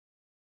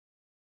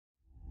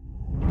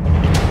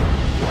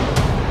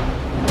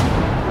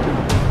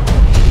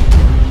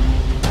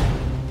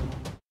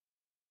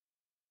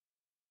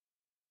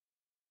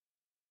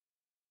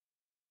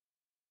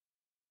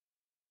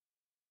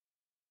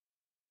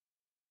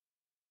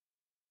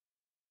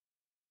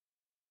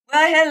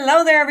Well,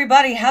 hello there,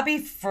 everybody. Happy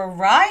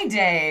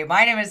Friday.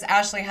 My name is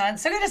Ashley Hunt.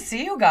 So good to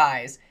see you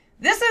guys.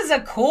 This is a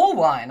cool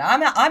one.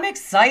 I'm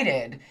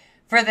excited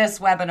for this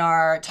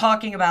webinar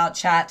talking about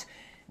Chat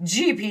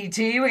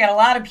GPT. We got a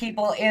lot of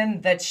people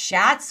in the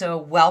chat, so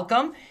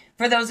welcome.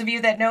 For those of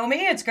you that know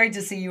me, it's great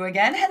to see you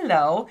again.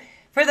 Hello.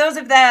 For those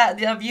of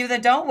you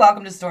that don't,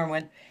 welcome to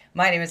Stormwind.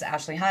 My name is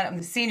Ashley Hunt. I'm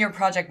the Senior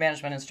Project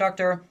Management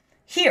Instructor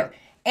here.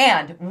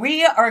 And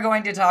we are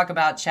going to talk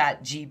about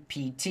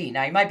ChatGPT.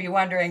 Now, you might be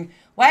wondering,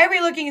 why are we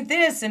looking at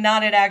this and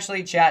not at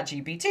actually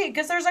ChatGPT?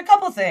 Because there's a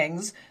couple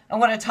things I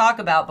want to talk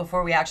about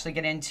before we actually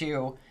get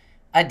into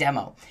a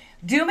demo.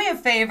 Do me a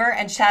favor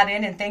and chat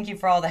in, and thank you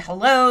for all the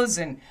hellos,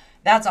 and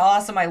that's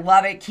awesome. I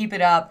love it. Keep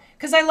it up,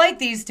 because I like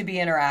these to be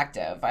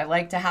interactive. I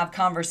like to have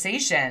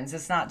conversations.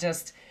 It's not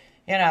just,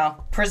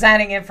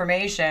 presenting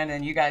information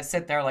and you guys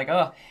sit there like,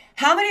 oh.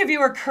 How many of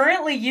you are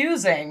currently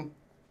using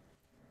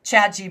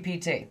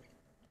ChatGPT?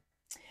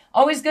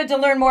 Always good to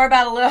learn more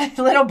about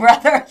a little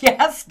brother.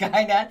 Yes,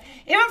 Skynet.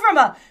 Even from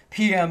a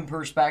PM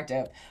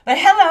perspective. But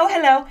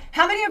hello.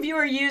 How many of you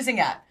are using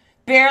it?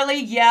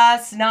 Barely,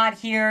 yes, not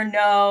here,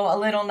 no, a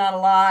little, not a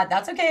lot.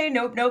 That's okay.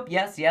 Nope,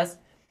 yes.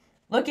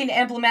 Looking to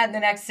implement in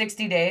the next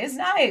 60 days.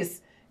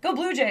 Nice. Go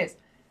Blue Jays.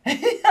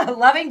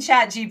 Loving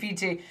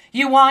ChatGPT.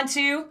 You want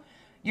to?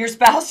 Your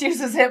spouse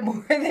uses it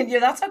more than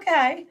you. That's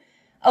okay.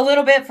 A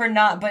little bit but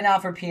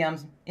not for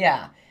PMs.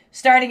 Yeah.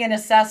 Starting an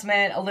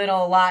assessment, a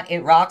little, a lot, it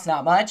rocks,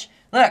 not much.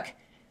 Look,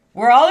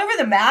 we're all over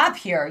the map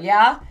here,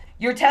 yeah?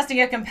 You're testing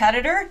a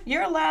competitor,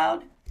 you're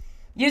allowed.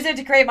 Use it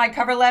to create my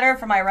cover letter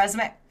for my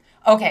resume.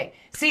 Okay,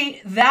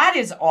 see, that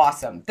is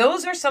awesome.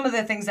 Those are some of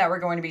the things that we're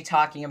going to be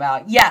talking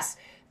about. Yes,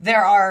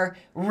 there are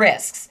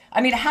risks. I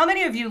mean, how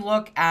many of you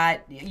look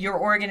at your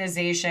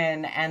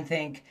organization and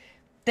think,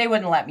 they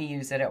wouldn't let me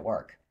use it at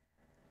work?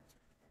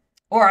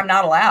 Or I'm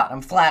not allowed,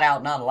 I'm flat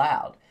out not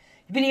allowed.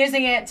 Been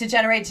using it to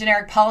generate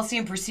generic policy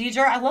and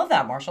procedure. I love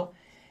that, Marshall.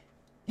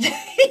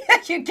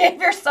 You gave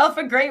yourself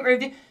a great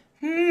review.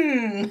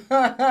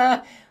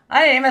 I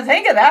didn't even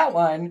think of that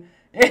one.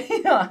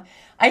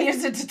 I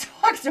used it to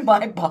talk to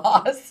my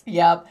boss.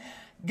 Yep.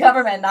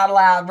 Government, not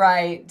allowed,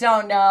 right.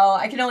 Don't know.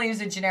 I can only use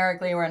it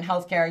generically. We're in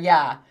healthcare.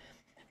 Yeah.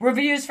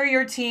 Reviews for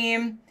your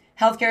team.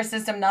 Healthcare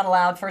system, not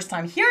allowed. First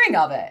time hearing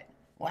of it.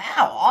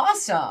 Wow,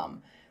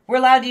 awesome. We're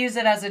allowed to use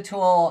it as a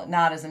tool,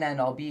 not as an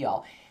end-all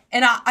be-all.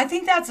 And I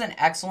think that's an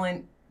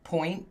excellent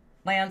point,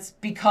 Lance,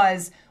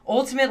 because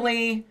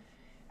ultimately,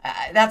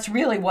 that's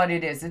really what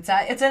it is. It's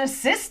an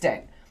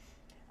assistant.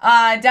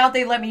 I doubt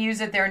they let me use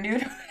it. They're new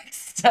to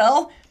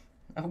Excel.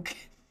 Okay,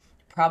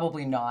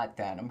 probably not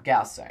then, I'm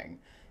guessing.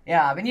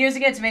 Yeah, I've been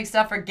using it to make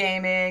stuff for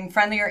gaming,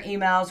 friendlier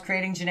emails,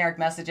 creating generic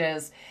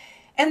messages.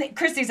 And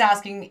Christy's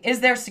asking, is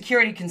there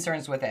security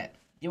concerns with it?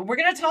 We're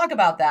going to talk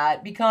about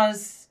that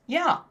because,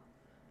 yeah,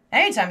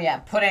 anytime you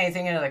put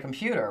anything into the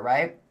computer,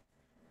 right?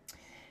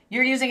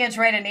 You're using it to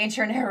write a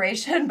nature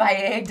narration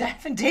by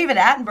David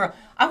Attenborough.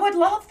 I would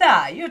love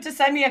that. You have to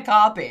send me a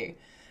copy.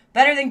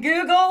 Better than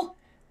Google?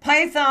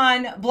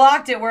 Python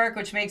blocked at work,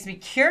 which makes me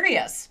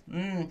curious.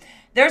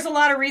 There's a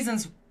lot of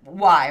reasons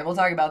why. We'll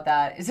talk about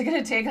that. Is it going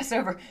to take us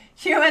over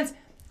humans?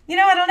 I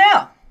don't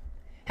know.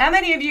 How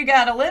many of you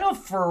got a little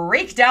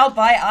freaked out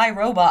by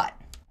iRobot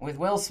with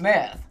Will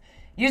Smith?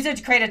 Use it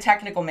to create a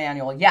technical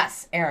manual.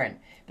 Yes, Aaron.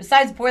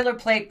 Besides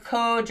boilerplate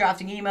code,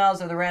 drafting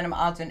emails, or the random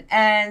odds and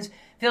ends,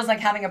 feels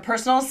like having a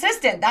personal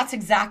assistant. That's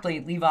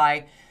exactly,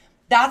 Levi.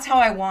 That's how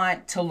I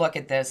want to look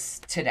at this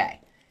today.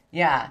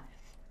 Yeah.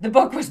 The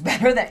book was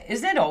better than,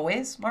 isn't it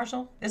always,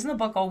 Marshall? Isn't the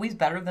book always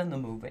better than the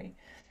movie?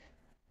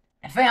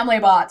 Family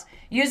bots.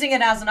 Using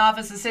it as an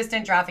office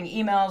assistant, drafting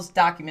emails,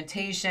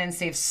 documentation,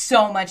 saves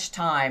so much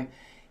time.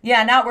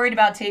 Yeah, not worried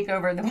about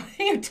takeover. The way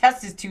you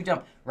test is too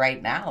dumb. Right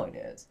now it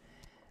is.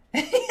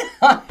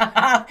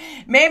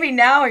 Maybe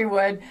now he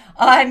would.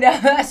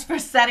 That's for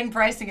setting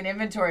pricing and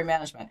inventory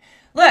management.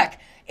 Look,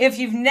 if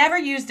you've never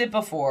used it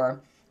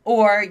before,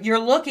 or you're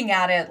looking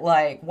at it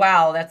like,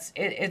 wow,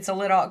 it's a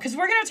little, because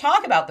we're going to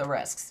talk about the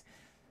risks.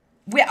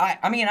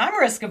 I'm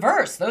risk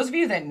averse. Those of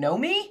you that know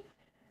me,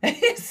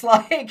 it's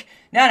like,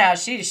 no,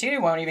 she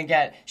won't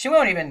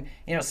even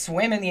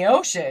swim in the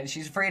ocean.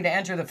 She's afraid to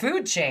enter the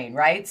food chain,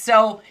 right?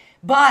 So,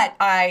 but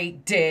I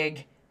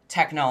dig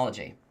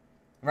technology,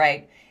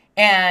 right?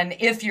 And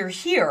if you're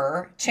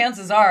here,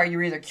 chances are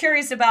you're either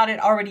curious about it,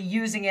 already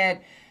using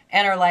it,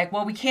 and are like,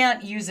 well, we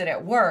can't use it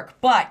at work,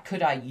 but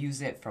could I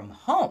use it from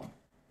home?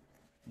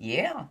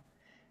 Yeah,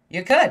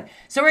 you could.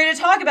 So we're going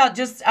to talk about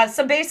just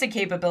some basic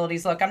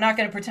capabilities. Look, I'm not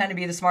going to pretend to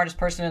be the smartest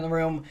person in the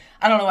room.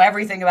 I don't know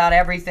everything about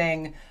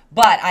everything,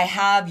 but I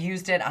have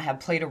used it. I have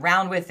played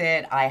around with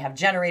it. I have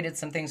generated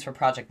some things for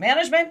project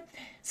management,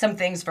 some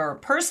things for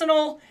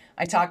personal.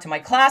 I talked to my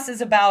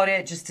classes about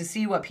it just to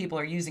see what people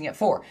are using it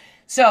for.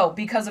 So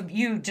because of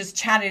you just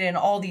chatted in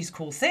all these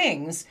cool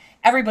things,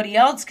 everybody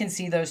else can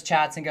see those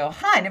chats and go,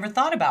 I never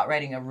thought about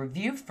writing a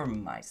review for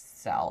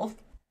myself.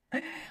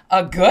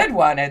 A good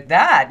one at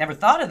that. Never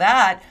thought of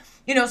that.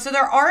 So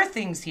there are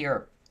things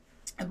here.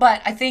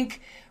 But I think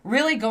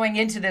really going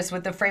into this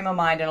with the frame of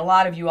mind, and a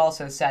lot of you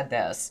also said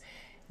this,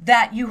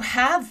 that you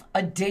have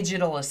a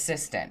digital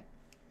assistant.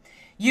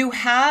 You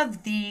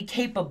have the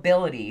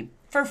capability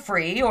for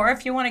free, or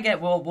if you want to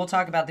get, we'll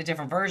talk about the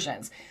different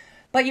versions,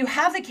 but you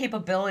have the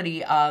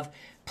capability of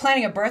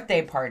planning a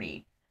birthday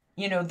party,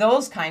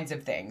 those kinds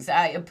of things,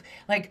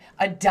 like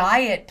a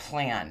diet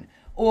plan.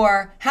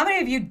 Or how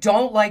many of you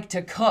don't like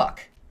to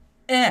cook?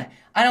 I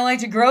don't like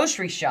to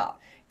grocery shop.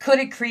 Could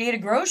it create a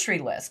grocery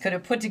list? Could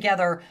it put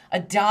together a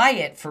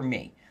diet for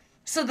me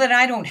so that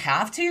I don't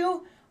have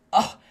to?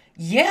 Oh,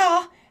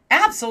 yeah,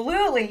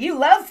 absolutely. You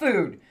love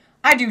food.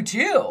 I do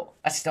too.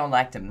 I just don't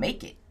like to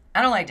make it.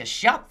 I don't like to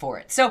shop for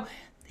it. So,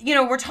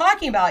 we're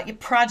talking about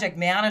project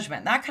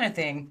management, that kind of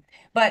thing,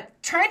 but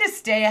trying to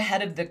stay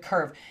ahead of the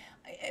curve.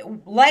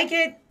 Like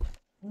it,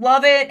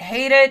 love it,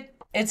 hate it,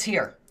 it's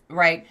here,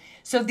 right?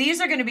 So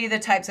these are going to be the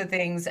types of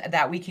things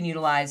that we can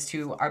utilize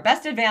to our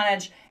best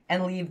advantage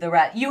and leave the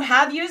rest. You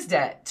have used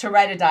it to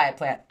write a diet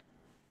plan.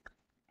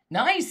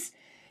 Nice.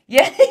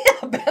 Yeah,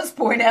 best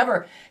point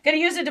ever. Going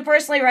to use it to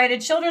personally write a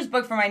children's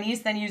book for my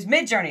niece, then use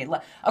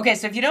Midjourney. Okay,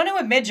 so if you don't know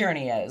what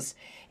Midjourney is,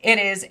 it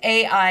is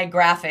AI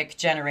graphic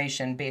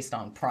generation based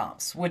on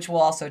prompts, which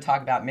we'll also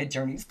talk about.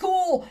 Midjourney's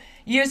cool.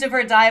 Used it for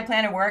a diet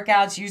plan and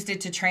workouts, used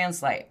it to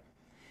translate.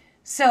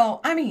 So,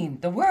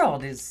 the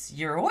world is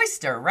your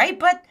oyster, right?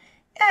 But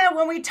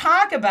when we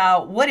talk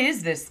about what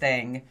is this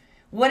thing,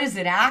 what is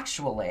it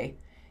actually?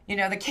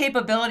 The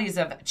capabilities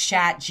of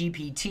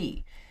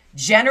ChatGPT.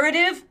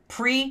 Generative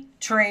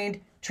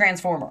Pre-Trained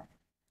Transformer.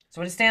 That's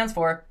what it stands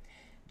for.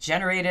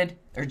 Generative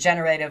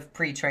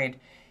Pre-Trained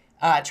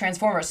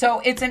Transformer.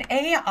 So it's an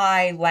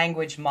AI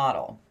language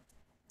model.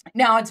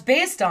 Now it's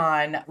based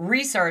on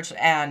research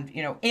and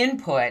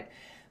input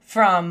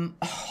from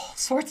all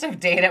sorts of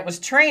data. It was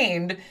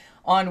trained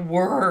on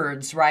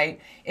words, right?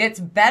 It's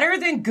better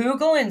than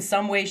Google in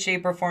some way,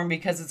 shape, or form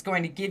because it's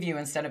going to give you,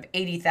 instead of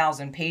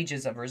 80,000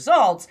 pages of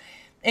results,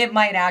 it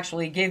might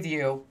actually give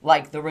you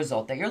like the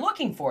result that you're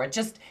looking for. It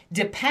just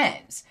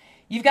depends.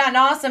 You've got an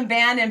awesome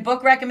band and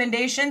book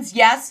recommendations.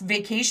 Yes,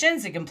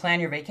 vacations. It can plan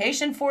your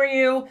vacation for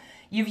you.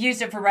 You've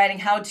used it for writing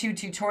how-to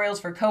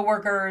tutorials for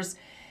coworkers.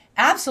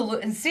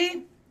 Absolutely. And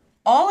see,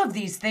 all of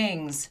these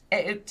things,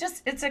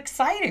 it's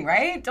exciting,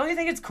 right? Don't you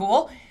think it's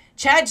cool?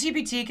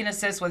 ChatGPT can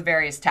assist with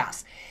various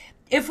tasks.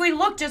 If we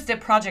look just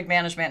at project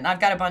management, and I've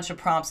got a bunch of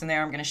prompts in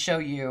there, I'm going to show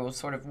you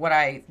sort of what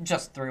I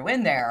just threw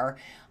in there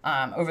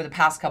over the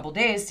past couple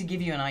days to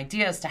give you an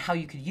idea as to how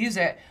you could use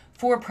it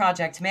for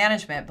project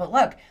management. But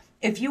look,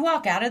 if you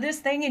walk out of this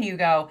thing and you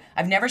go,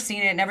 I've never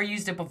seen it, never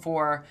used it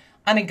before,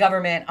 I'm in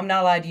government, I'm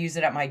not allowed to use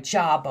it at my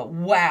job, but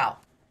wow,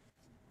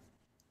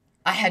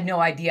 I had no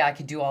idea I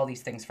could do all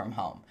these things from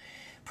home.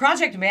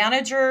 Project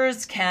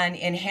managers can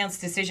enhance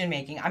decision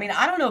making.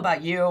 I don't know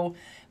about you,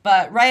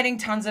 but writing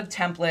tons of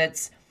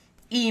templates,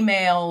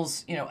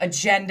 emails,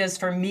 agendas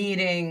for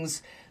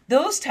meetings,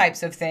 those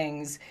types of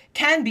things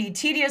can be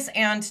tedious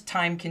and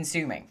time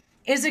consuming.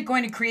 Is it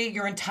going to create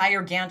your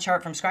entire Gantt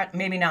chart from scratch?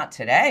 Maybe not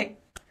today.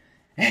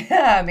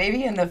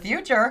 Maybe in the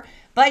future,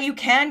 but you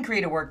can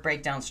create a work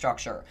breakdown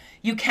structure.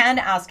 You can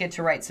ask it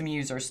to write some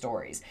user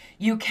stories.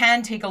 You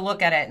can take a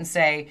look at it and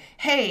say,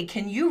 hey,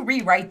 can you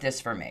rewrite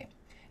this for me?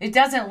 It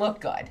doesn't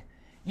look good.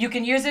 You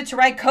can use it to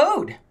write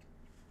code.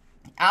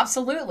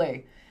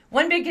 Absolutely.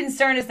 One big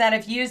concern is that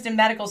if used in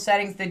medical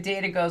settings, the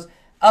data goes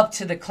up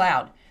to the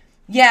cloud.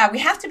 Yeah, we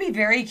have to be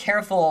very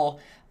careful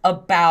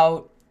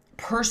about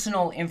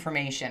personal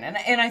information.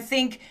 And I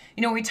think,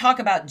 we talk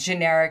about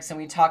generics and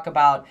we talk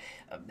about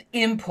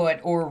input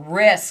or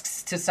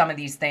risks to some of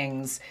these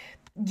things.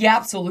 Yeah,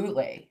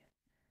 absolutely.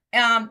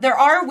 There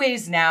are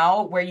ways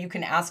now where you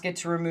can ask it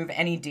to remove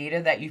any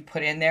data that you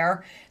put in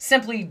there.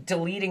 Simply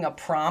deleting a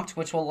prompt,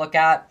 which we'll look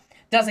at,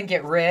 doesn't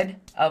get rid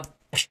of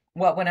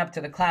what went up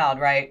to the cloud,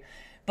 right?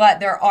 But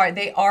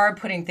they are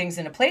putting things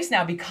into place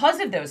now because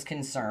of those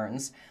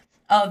concerns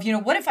of,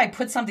 what if I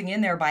put something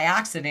in there by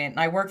accident and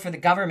I work for the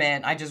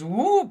government, I just,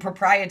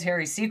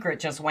 proprietary secret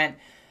just went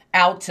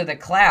out to the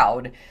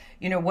cloud,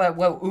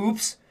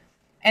 oops.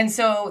 And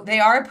so they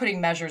are putting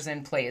measures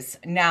in place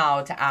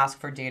now to ask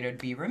for data to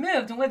be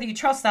removed. And whether you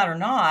trust that or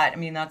not,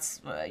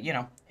 that's,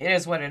 it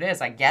is what it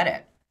is. I get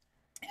it.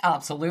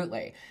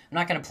 Absolutely. I'm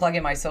not going to plug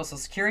in my social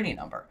security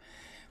number,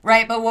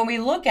 right? But when we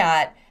look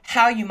at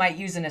how you might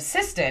use an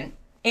assistant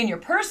in your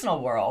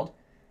personal world,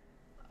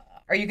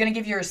 are you going to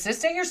give your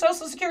assistant your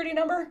social security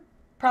number?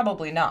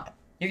 Probably not.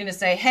 You're going to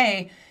say,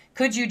 hey,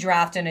 could you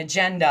draft an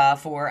agenda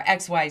for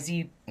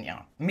XYZ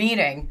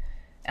meeting?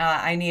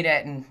 I need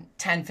it in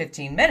 10,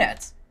 15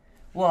 minutes.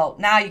 Well,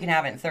 now you can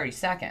have it in 30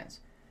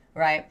 seconds,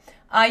 right?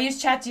 I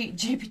use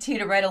ChatGPT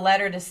to write a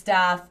letter to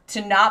staff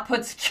to not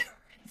put secure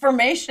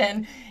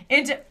information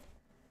into.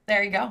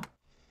 There you go.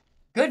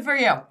 Good for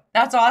you.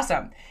 That's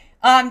awesome.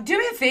 Do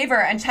me a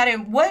favor and chat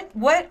in. What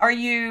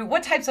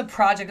types of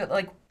project,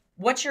 like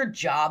what's your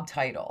job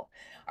title?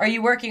 Are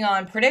you working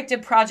on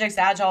predictive projects,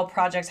 agile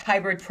projects,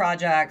 hybrid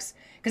projects?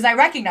 Because I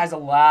recognize a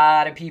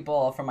lot of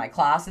people from my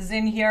classes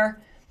in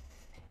here.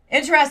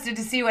 Interested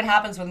to see what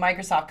happens with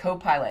Microsoft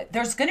Copilot.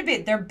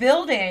 They're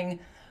building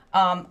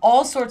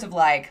all sorts of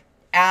like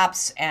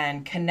apps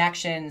and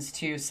connections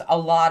to a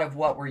lot of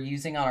what we're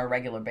using on a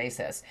regular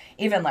basis,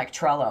 even like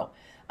Trello.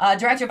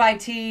 Director of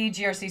IT,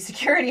 GRC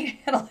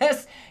security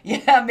analyst.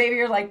 Yeah, maybe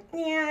you're like,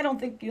 yeah, I don't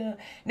think.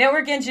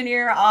 Network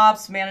engineer,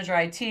 ops, manager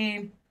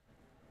IT,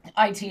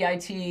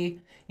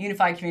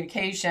 unified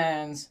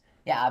communications.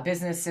 Yeah,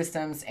 business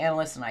systems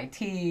analyst and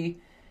IT.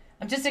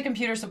 I'm just a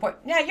computer support.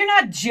 Yeah, you're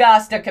not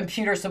just a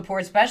computer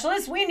support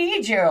specialist. We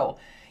need you.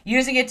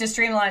 Using it to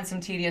streamline some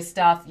tedious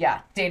stuff.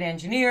 Yeah, data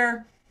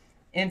engineer,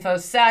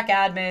 InfoSec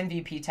admin,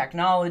 VP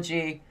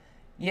technology.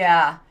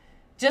 Yeah,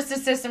 just a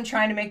system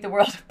trying to make the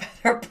world a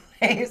better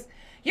place.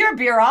 You're a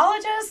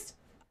bureologist?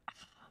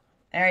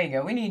 There you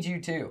go. We need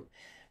you too.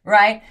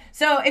 Right?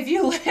 So if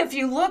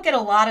you look at a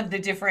lot of the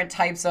different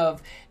types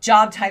of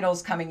job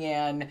titles coming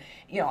in,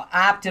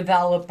 app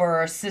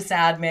developer,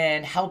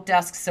 sysadmin, help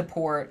desk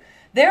support,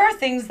 there are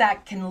things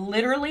that can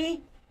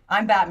literally,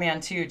 I'm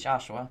Batman too,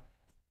 Joshua.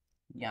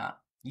 Yeah.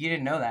 You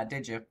didn't know that,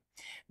 did you?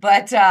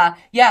 But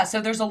yeah, so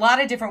there's a lot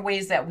of different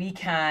ways that we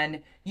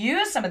can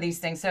use some of these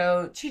things.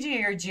 So Gigi,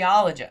 you're a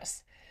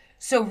geologist.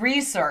 So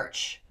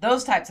research,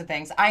 those types of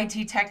things.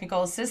 IT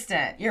technical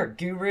assistant, you're a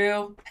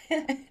guru.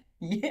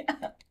 Yeah.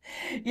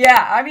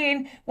 Yeah, I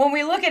mean, when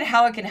we look at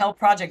how it can help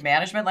project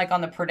management, like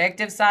on the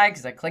predictive side,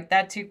 because I clicked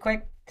that too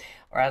quick,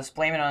 or I was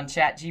blaming it on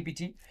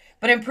ChatGPT.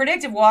 But in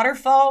predictive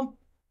waterfall,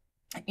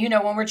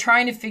 when we're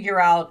trying to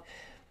figure out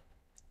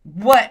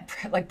what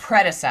like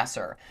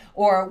predecessor,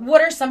 or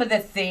what are some of the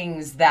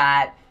things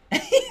that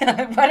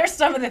what are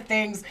some of the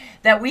things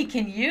that we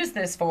can use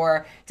this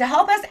for to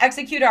help us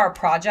execute our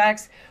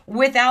projects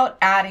without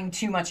adding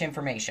too much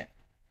information,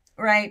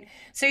 right?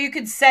 So you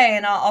could say,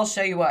 and I'll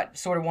show you what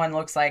sort of one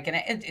looks like,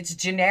 and it's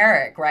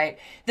generic, right?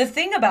 The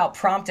thing about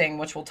prompting,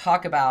 which we'll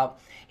talk about,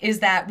 is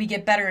that we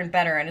get better and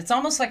better, and it's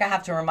almost like I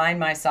have to remind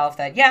myself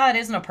that, yeah, it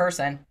isn't a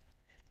person,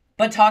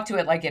 but talk to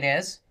it like it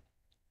is.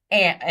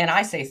 And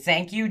I say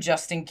thank you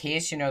just in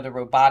case, the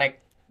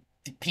robotic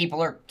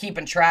people are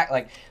keeping track.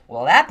 Like,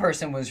 well, that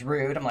person was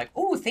rude. I'm like,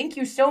 oh, thank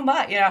you so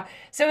much.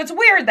 So it's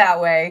weird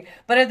that way.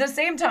 But at the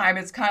same time,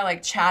 it's kind of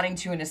like chatting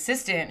to an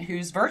assistant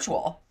who's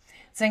virtual,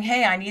 saying,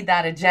 hey, I need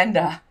that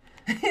agenda.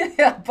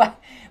 but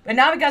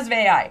not because of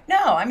AI. No,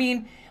 I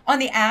mean, on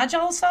the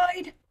Agile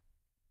side,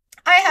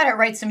 I had it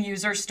write some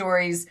user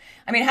stories.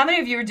 I mean, how many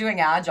of you are doing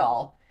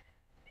Agile?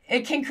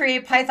 It can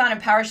create Python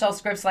and PowerShell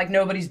scripts like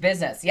nobody's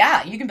business.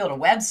 Yeah, you can build a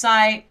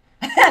website.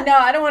 No,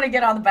 I don't want to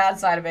get on the bad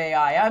side of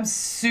AI. I'm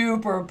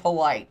super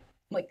polite.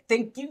 Like,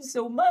 thank you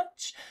so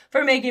much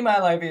for making my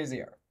life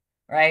easier,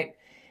 right?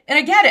 And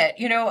I get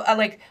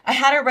it. I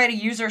had it write a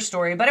user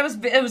story, but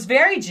it was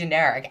very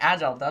generic.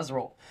 Agile does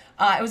rule.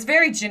 It was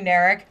very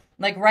generic.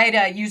 Like, write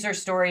a user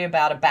story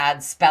about a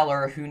bad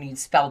speller who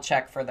needs spell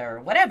check for their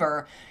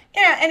whatever.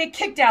 Yeah, and it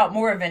kicked out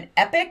more of an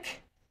epic.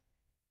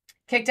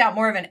 Like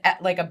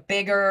a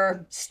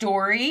bigger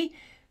story,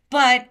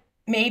 but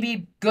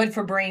maybe good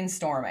for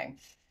brainstorming.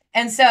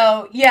 And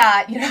so,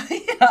 yeah,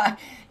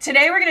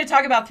 today we're going to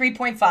talk about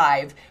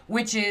 3.5,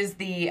 which is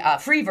the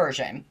free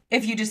version.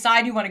 If you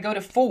decide you want to go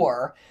to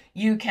 4,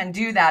 you can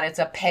do that. It's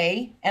a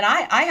pay. And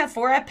I have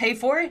 4. I pay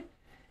for it.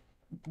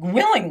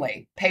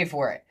 Willingly pay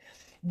for it.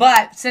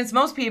 But since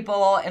most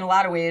people, in a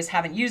lot of ways,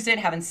 haven't used it,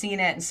 haven't seen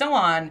it, and so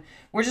on,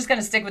 we're just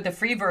going to stick with the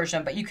free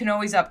version. But you can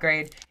always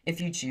upgrade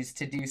if you choose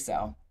to do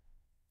so.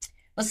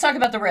 Let's talk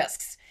about the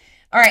risks.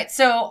 All right,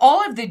 so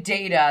all of the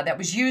data that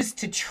was used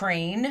to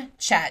train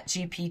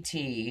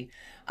ChatGPT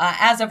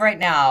as of right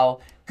now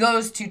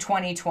goes to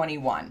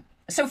 2021.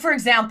 So for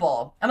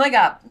example, I'm like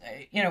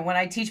when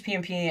I teach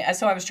PMP,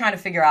 so I was trying to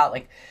figure out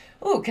like,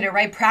 could it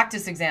write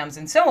practice exams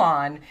and so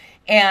on?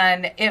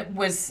 And it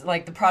was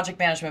like the Project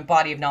Management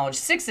Body of Knowledge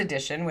 6th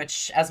edition,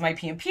 which as my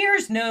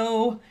PMPers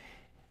know,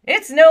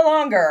 it's no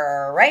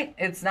longer, right?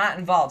 It's not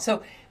involved.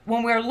 So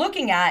when we're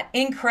looking at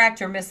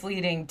incorrect or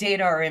misleading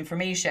data or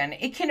information,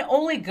 it can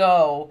only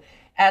go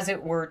as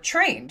it were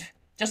trained,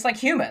 just like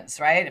humans,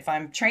 right? If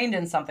I'm trained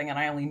in something and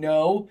I only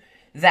know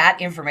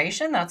that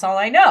information, that's all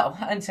I know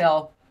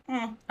until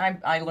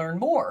I learn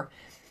more.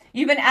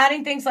 You've been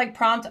adding things like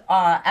prompt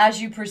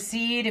as you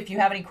proceed. If you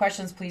have any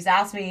questions, please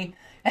ask me.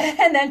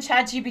 And then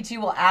ChatGPT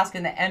will ask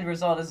and the end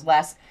result is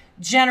less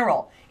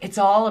general. It's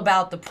all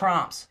about the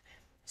prompts.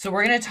 So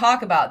we're going to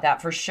talk about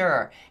that for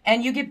sure.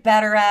 And you get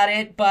better at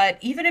it, but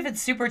even if it's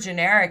super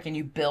generic and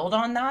you build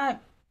on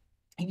that,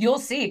 you'll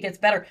see it gets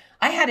better.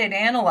 I had it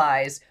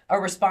analyze a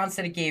response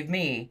that it gave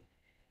me,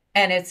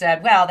 and it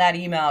said, well, that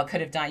email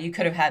you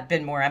could have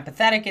been more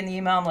empathetic in the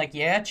email. I'm like,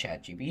 yeah,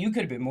 ChatGPT, you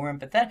could have been more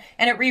empathetic.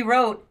 And it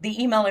rewrote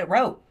the email it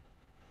wrote.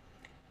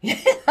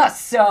 Yeah,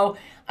 so,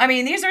 I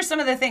mean, these are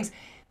some of the things.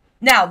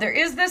 Now, there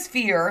is this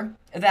fear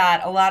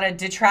that a lot of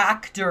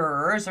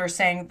detractors are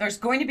saying there's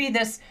going to be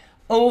this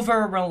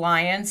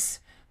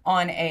over-reliance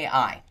on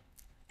AI.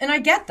 And I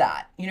get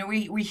that.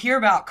 We hear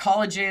about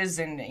colleges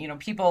and,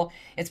 people,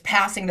 it's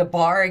passing the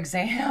bar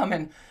exam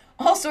and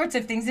all sorts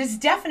of things. It's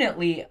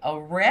definitely a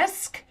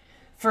risk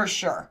for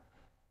sure.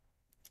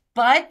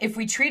 But if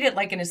we treat it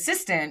like an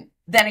assistant,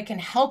 then it can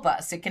help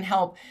us. It can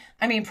help,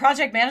 I mean,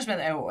 project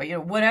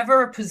management,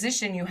 whatever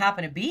position you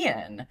happen to be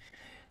in,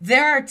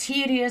 there are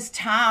tedious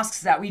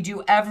tasks that we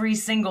do every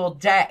single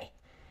day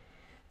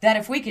that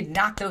if we could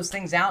knock those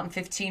things out in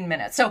 15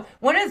 minutes. So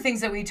one of the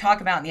things that we talk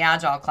about in the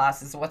Agile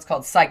class is what's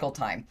called cycle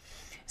time.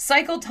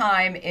 Cycle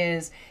time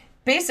is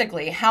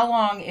basically how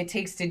long it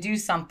takes to do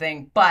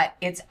something, but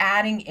it's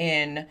adding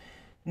in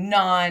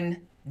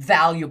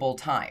non-valuable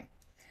time.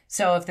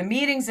 So if the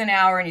meeting's an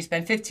hour and you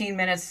spend 15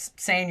 minutes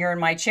saying you're in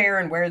my chair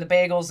and where are the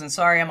bagels and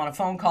sorry, I'm on a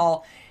phone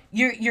call,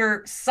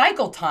 your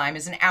cycle time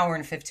is an hour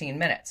and 15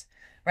 minutes,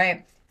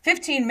 right?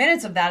 15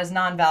 minutes of that is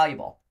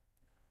non-valuable.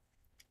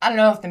 I don't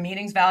know if the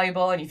meeting's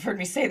valuable, and you've heard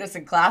me say this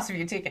in class if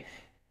you take it.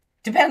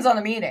 Depends on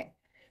the meeting.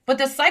 But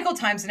the cycle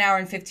time's an hour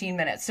and 15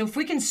 minutes. So if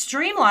we can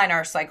streamline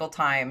our cycle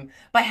time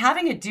by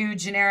having it do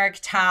generic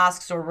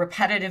tasks or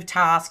repetitive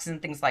tasks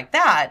and things like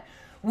that,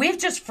 we've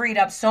just freed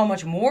up so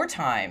much more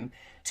time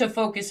to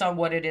focus on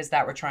what it is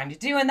that we're trying to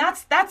do. And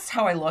that's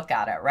how I look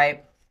at it,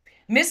 right?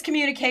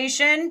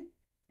 Miscommunication,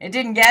 it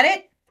didn't get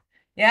it.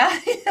 Yeah,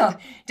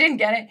 didn't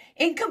get it.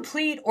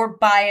 Incomplete or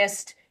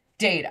biased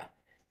data.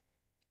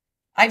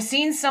 I've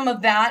seen some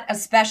of that,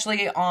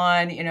 especially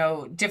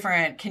on,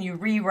 different, can you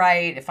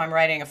rewrite, if I'm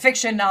writing a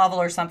fiction novel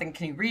or something,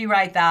 can you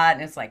rewrite that?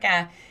 And it's like,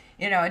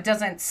 it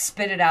doesn't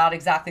spit it out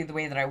exactly the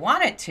way that I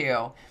want it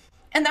to.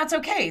 And that's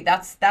okay.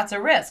 That's a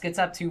risk. It's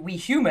up to we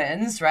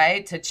humans,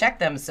 right, to check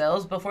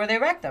themselves before they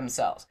wreck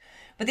themselves.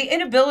 But the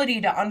inability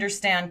to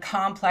understand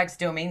complex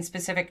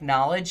domain-specific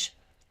knowledge,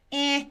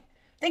 I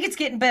think it's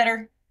getting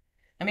better.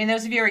 I mean,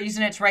 those of you who are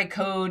using it to write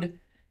code,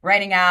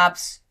 writing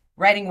apps,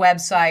 writing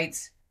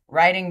websites,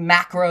 writing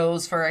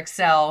macros for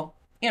Excel,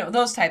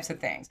 those types of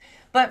things.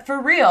 But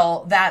for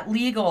real, that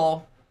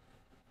legal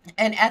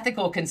and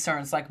ethical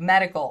concerns like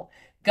medical,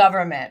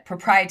 government,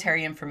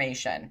 proprietary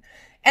information,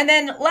 and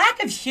then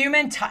lack of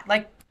human touch,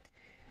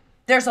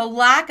 there's a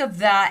lack of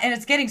that, and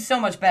it's getting so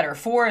much better.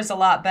 4 is a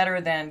lot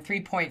better than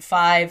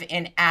 3.5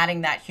 in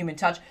adding that human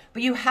touch,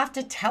 but you have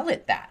to tell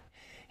it that.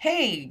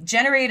 Hey,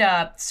 generate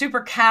a super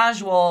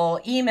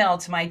casual email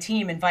to my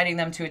team inviting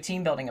them to a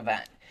team building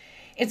event.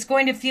 It's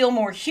going to feel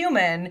more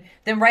human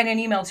than write an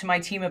email to my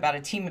team about a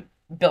team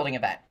building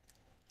event.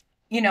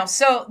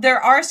 So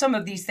there are some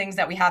of these things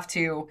that we have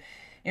to,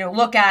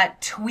 look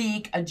at,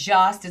 tweak,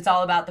 adjust. It's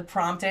all about the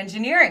prompt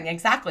engineering.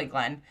 Exactly,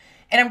 Glenn.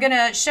 And I'm going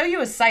to show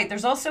you a site.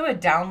 There's also a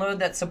download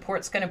that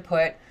support's going to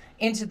put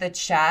into the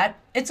chat.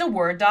 It's a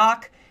Word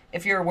doc.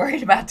 If you're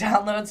worried about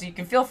downloads, you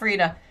can feel free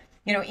to,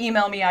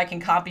 email me. I can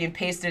copy and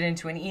paste it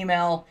into an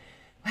email,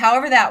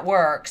 however that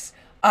works.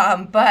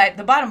 But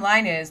the bottom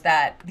line is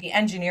that the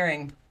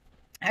engineering,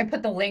 I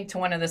put the link to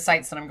one of the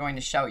sites that I'm going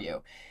to show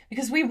you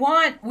because we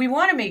want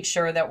to make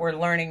sure that we're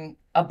learning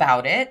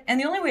about it. And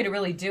the only way to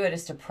really do it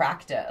is to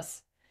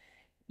practice.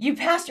 You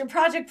passed your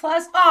Project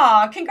Plus.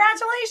 Aw,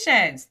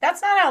 congratulations.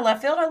 That's not out of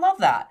left field. I love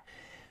that.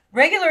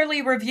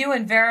 Regularly review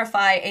and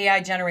verify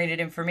AI generated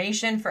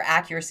information for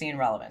accuracy and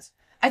relevance.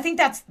 I think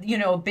that's,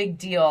 a big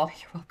deal.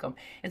 You're welcome.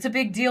 It's a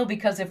big deal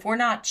because if we're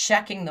not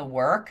checking the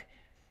work,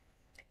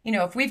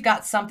 if we've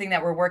got something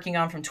that we're working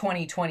on from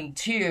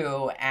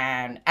 2022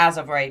 and as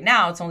of right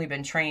now, it's only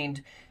been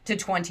trained to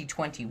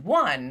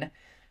 2021,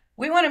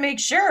 we want to make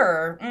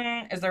sure,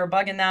 is there a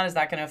bug in that? Is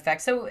that going to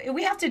affect? So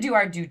we have to do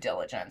our due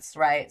diligence,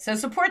 right? So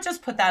support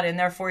just put that in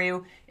there for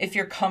you if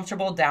you're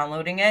comfortable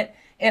downloading it.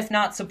 If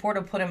not, support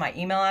will put in my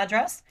email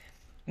address.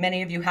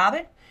 Many of you have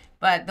it,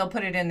 but they'll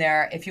put it in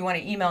there. If you want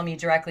to email me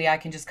directly, I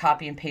can just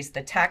copy and paste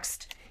the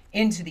text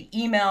into the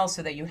email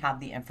so that you have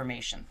the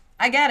information.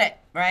 I get it,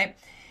 right?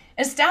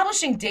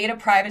 Establishing data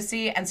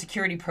privacy and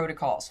security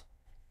protocols.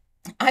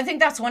 I think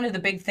that's one of the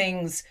big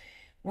things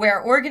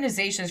where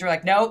organizations are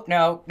like, no,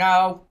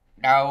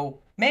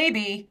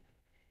 maybe.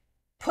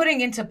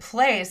 Putting into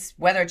place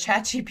whether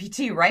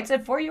ChatGPT writes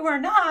it for you or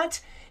not,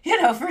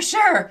 for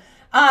sure.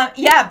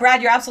 Yeah,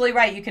 Brad, you're absolutely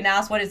right. You can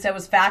ask what it said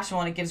was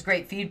factual and it gives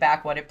great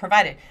feedback what it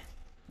provided.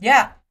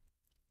 Yeah,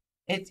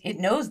 it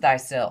knows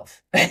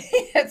thyself.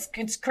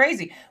 It's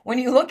crazy when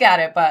you look at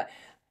it, but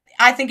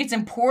I think it's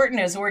important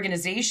as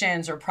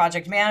organizations or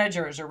project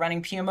managers or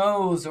running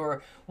PMOs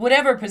or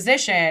whatever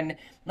position,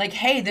 like,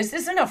 hey, this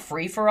isn't a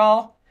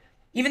free-for-all.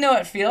 Even though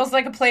it feels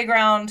like a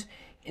playground,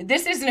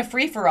 this isn't a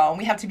free-for-all. And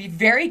we have to be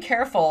very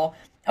careful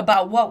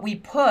about what we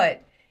put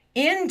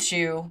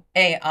into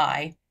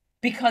AI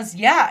because,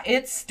 yeah,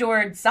 it's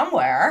stored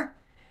somewhere.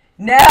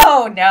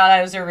 No,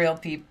 those are real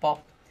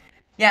people.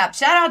 Yeah,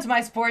 shout out to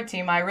my sport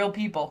team, my real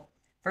people,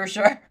 for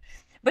sure.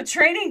 But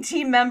training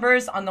team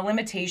members on the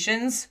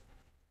limitations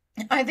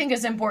I think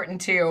is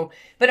important too,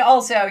 but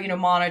also,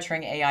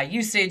 monitoring AI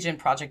usage and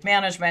project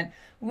management.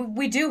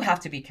 We do have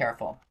to be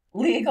careful.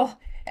 Legal,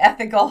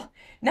 ethical,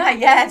 not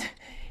yet.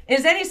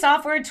 Is any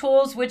software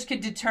tools which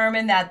could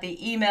determine that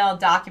the email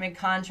document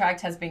contract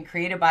has been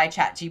created by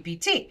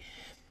ChatGPT?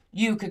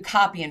 You could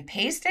copy and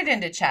paste it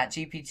into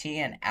ChatGPT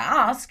and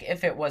ask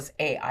if it was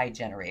AI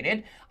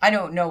generated. I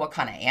don't know what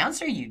kind of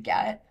answer you'd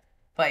get,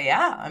 But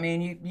yeah, I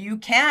mean, you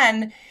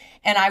can,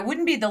 and I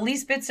wouldn't be the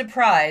least bit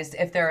surprised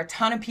if there are a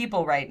ton of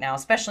people right now,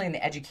 especially in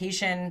the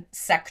education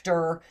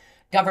sector,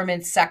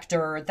 government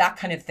sector, that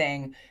kind of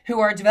thing, who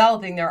are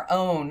developing their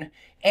own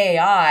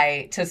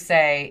AI to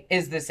say,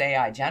 is this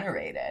AI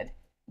generated?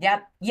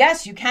 Yep.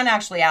 Yes, you can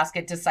actually ask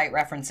it to cite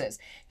references.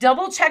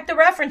 Double check the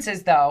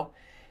references though,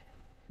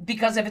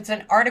 because if it's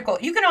an article,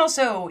 you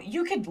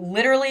could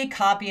literally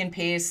copy and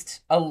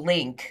paste a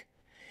link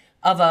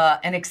of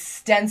an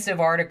extensive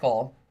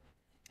article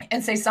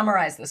and say,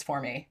 summarize this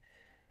for me.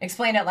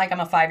 Explain it like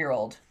I'm a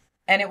 5-year-old.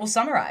 And it will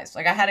summarize.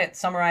 Like I had it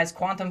summarize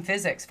quantum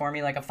physics for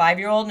me, like a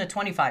 5-year-old and a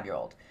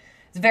 25-year-old.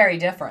 It's very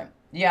different.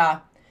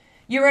 Yeah.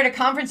 You were at a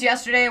conference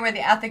yesterday where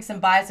the ethics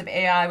and bias of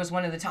AI was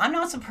one of the I'm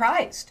not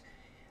surprised.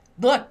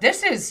 Look,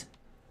 this is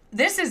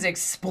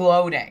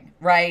exploding,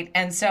 right?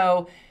 And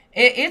so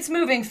it's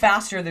moving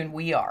faster than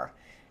we are.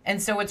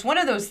 And so it's one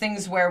of those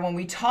things where when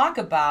we talk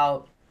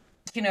about,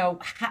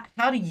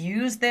 how to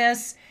use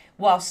this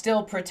while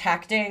still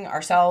protecting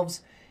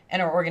ourselves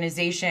and our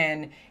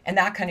organization and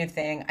that kind of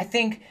thing, I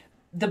think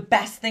the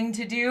best thing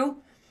to do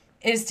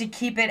is to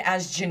keep it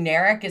as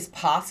generic as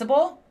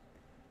possible.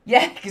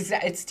 Yeah, because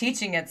it's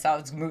teaching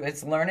itself.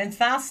 It's learning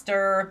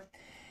faster.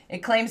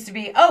 It claims to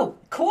be, oh,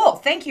 cool.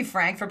 Thank you,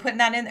 Frank, for putting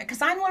that in there.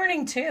 Because I'm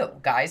learning too,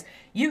 guys.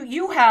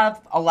 You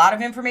have a lot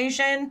of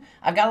information.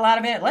 I've got a lot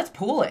of it. Let's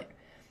pool it,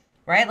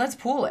 right? Let's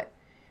pool it.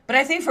 But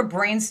I think for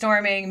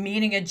brainstorming,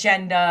 meeting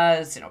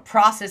agendas,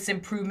 process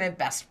improvement,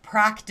 best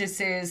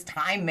practices,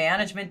 time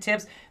management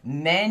tips,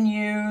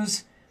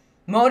 menus,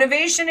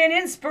 motivation and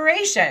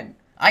inspiration.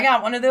 I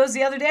got one of those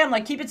the other day. I'm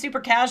like, keep it super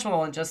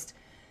casual and just,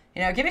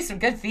 give me some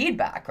good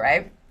feedback,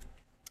 right?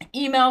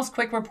 Emails,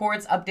 quick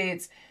reports,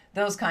 updates,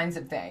 those kinds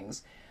of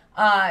things.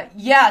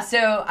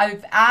 So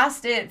I've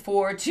asked it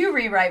to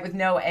rewrite with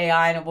no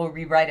AI, and it will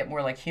rewrite it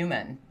more like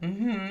human.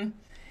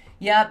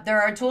 Yep,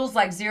 there are tools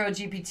like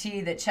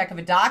ZeroGPT that check if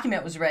a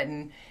document was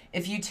written.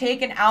 If you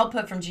take an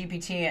output from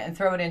GPT and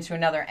throw it into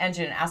another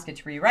engine and ask it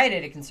to rewrite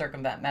it, it can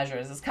circumvent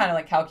measures. It's kind of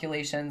like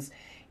calculations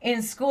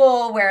in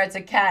school where it's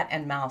a cat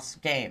and mouse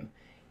game.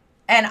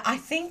 And I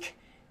think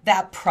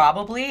that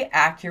probably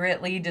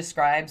accurately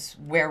describes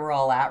where we're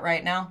all at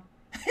right now.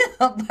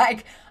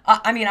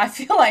 I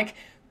feel like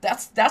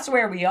that's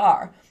where we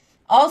are.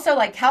 Also,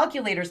 like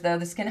calculators, though,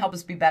 this can help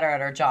us be better at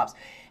our jobs.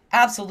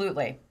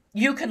 Absolutely.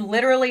 You could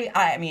literally,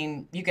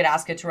 you could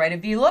ask it to write a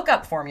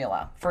VLOOKUP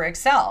formula for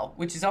Excel,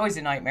 which is always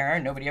a nightmare.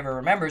 Nobody ever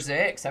remembers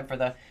it except for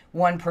the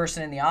one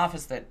person in the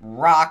office that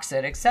rocks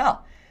at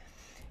Excel.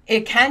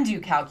 It can do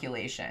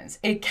calculations.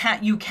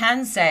 You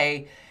can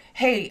say,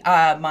 hey,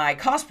 my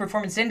cost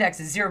performance index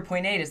is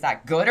 0.8. Is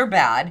that good or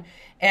bad?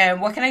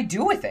 And what can I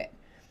do with it?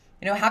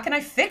 How can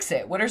I fix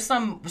it? What are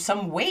some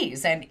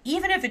ways? And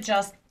even if it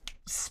just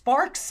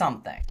sparks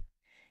something,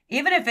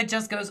 even if it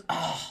just goes,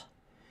 oh,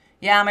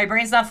 yeah, my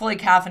brain's not fully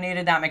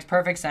caffeinated. That makes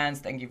perfect sense.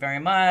 Thank you very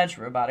much,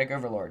 robotic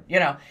overlord.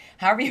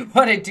 However you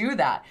want to do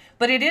that.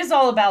 But it is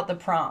all about the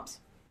prompts.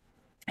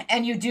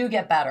 And you do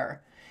get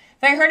better.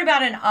 If I heard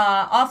about an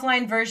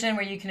offline version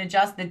where you can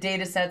adjust the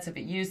data sets if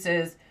it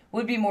uses,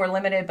 would be more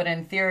limited, but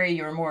in theory,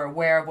 you're more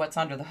aware of what's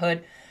under the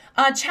hood.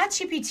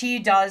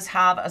 ChatGPT does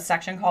have a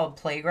section called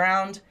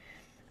Playground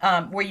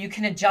where you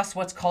can adjust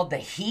what's called the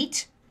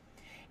heat.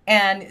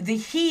 And the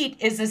heat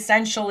is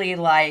essentially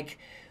like,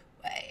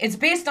 it's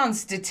based on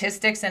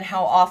statistics and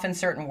how often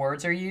certain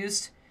words are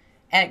used.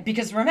 And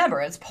because remember,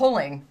 it's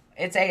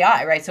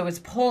AI, right? So it's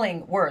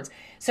pulling words.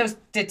 So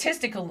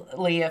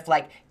statistically, if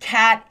like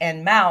cat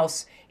and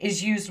mouse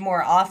is used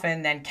more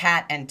often than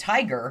cat and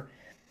tiger,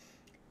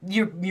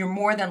 you're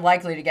more than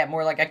likely to get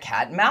more like a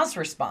cat and mouse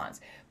response.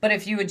 But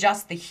if you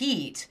adjust the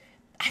heat,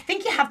 I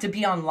think you have to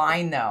be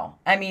online though.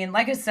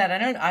 Like I said,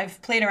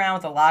 I've played around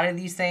with a lot of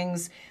these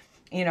things,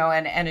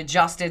 and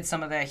adjusted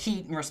some of the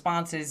heat and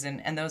responses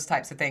and those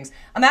types of things.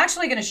 I'm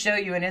actually going to show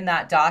you, and in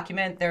that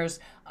document, there's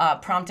a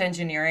prompt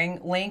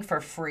engineering link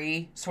for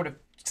free, sort of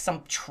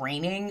some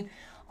training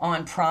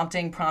on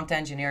prompting prompt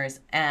engineers,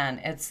 and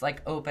it's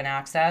like open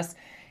access,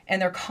 and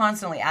they're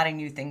constantly adding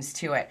new things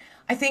to it.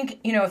 I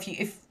think,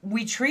 if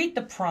we treat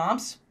the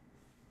prompts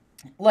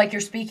like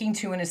you're speaking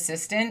to an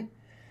assistant,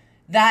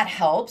 that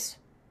helps.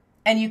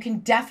 And you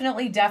can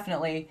definitely,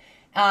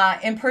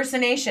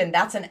 impersonation,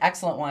 that's an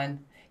excellent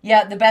one.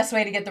 Yeah, the best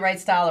way to get the right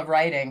style of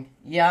writing.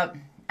 Yep,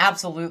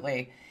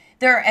 absolutely.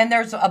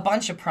 There's a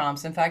bunch of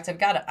prompts. In fact, I've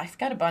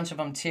got a bunch of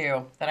them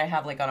too that I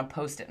have like on a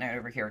Post-it note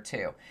over here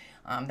too,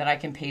 that I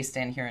can paste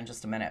in here in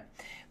just a minute.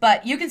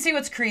 But you can see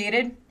what's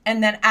created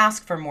and then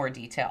ask for more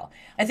detail.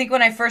 I think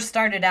when I first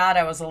started out,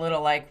 I was a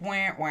little like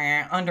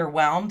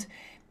underwhelmed,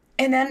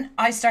 and then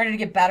I started to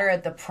get better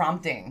at the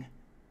prompting.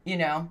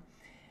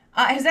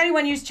 Has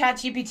anyone used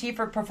ChatGPT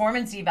for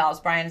performance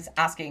evals? Brian is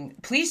asking.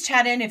 Please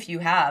chat in if you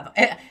have.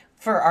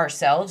 For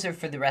ourselves or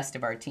for the rest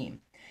of our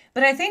team.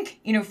 But I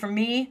think, for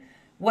me,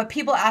 what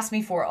people ask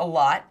me for a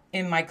lot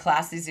in my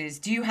classes is,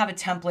 do you have a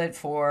template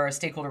for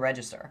stakeholder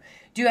register?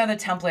 Do you have a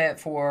template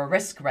for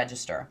risk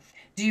register?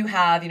 Do you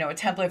have, a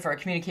template for a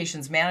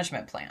communications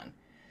management plan?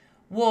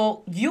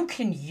 Well, you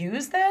can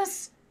use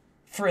this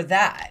for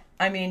that.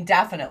 I mean,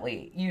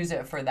 definitely use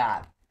it for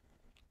that.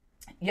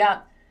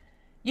 Yeah.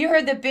 You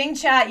heard that Bing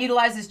Chat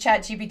utilizes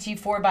ChatGPT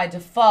 4 by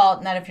default,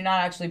 and that if you're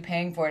not actually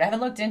paying for it. I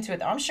haven't looked into it,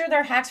 though. I'm sure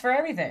there are hacks for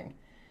everything.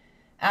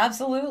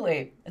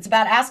 Absolutely. It's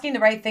about asking the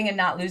right thing and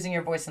not losing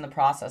your voice in the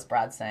process,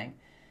 Brad's saying.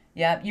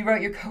 Yep, you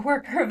wrote your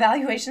coworker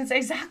evaluations.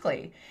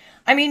 Exactly.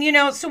 I mean, you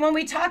know, so when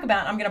we talk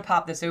about, I'm going to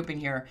pop this open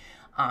here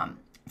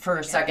for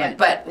a second,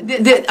 but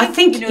I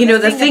think, you know,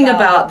 the thing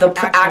about the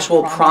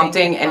actual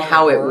prompting and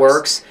how it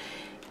works,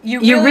 you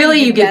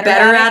get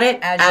better at it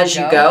as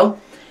you go.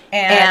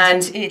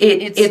 And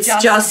it's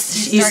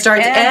just, you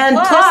start to, and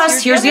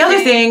plus, here's the other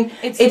thing,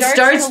 it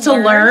starts to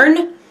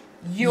learn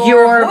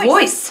your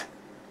voice.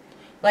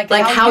 Like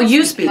how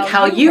you speak,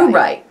 how you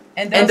write,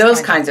 and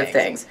those kinds of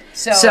things.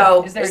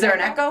 So is there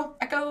an echo?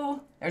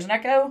 Echo? There's an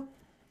echo?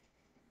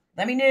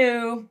 Let me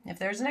know if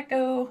there's an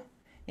echo.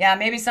 Yeah,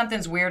 maybe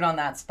something's weird on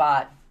that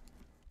spot.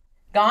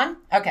 Gone?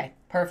 Okay,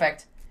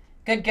 perfect.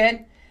 Good,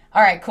 good.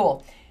 All right,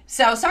 cool.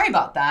 So sorry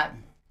about that.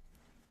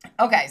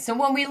 Okay, so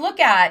when we look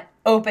at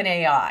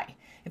OpenAI,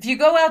 if you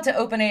go out to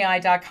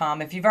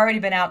openai.com, if you've already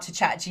been out to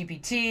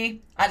ChatGPT,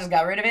 I just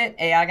got rid of it,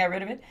 AI got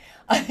rid of it,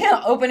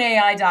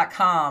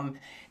 openai.com,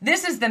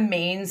 this is the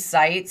main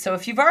site. So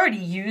if you've already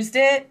used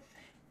it,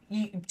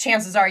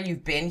 chances are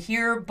you've been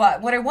here.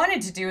 But what I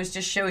wanted to do is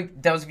just show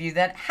those of you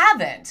that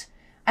haven't.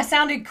 I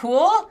sounded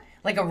cool,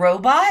 like a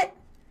robot.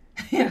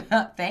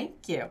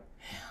 Thank you.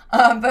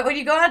 But when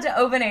you go out to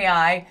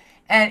OpenAI,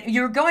 and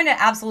you're going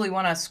to absolutely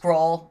want to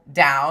scroll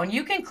down,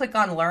 you can click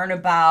on Learn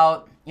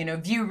About, you know,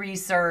 view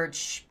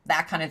research,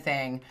 that kind of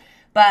thing.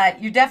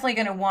 But you're definitely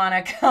going to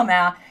want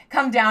to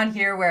come down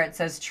here where it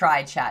says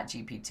Try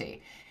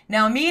ChatGPT.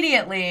 Now,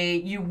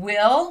 immediately, you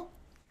will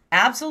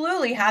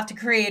absolutely have to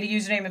create a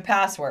username and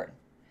password.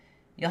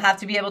 You'll have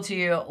to be able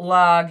to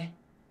log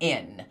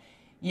in.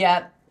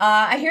 Yep.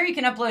 I hear you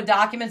can upload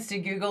documents to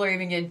Google or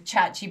even get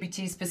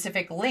ChatGPT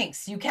specific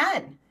links. You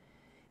can.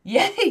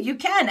 Yeah, you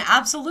can.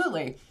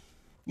 Absolutely.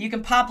 You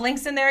can pop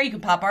links in there. You can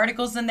pop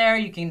articles in there.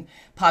 You can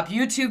pop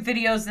YouTube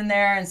videos in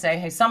there and say,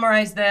 hey,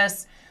 summarize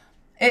this.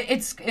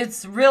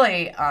 It's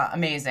really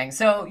amazing.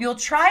 So you'll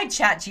try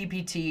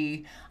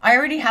ChatGPT. I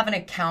already have an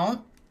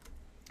account,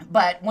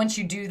 but once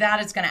you do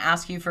that, it's going to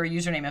ask you for a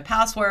username and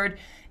password.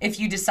 If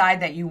you decide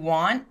that you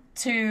want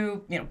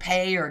to, you know,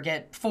 pay or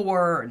get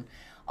for and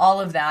all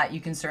of that, you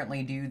can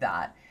certainly do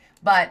that.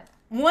 But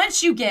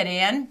once you get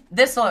in,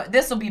 this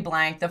will be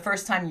blank. The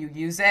first time you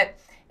use it,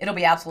 it'll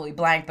be absolutely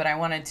blank. But I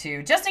wanted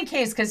to, just in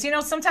case, because, you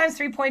know, sometimes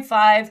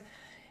 3.5,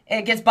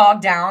 it gets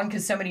bogged down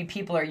because so many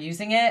people are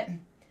using it.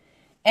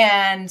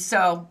 And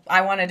so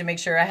I wanted to make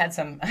sure I had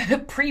some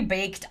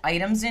pre-baked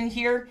items in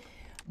here.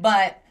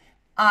 But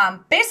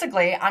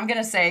basically, I'm going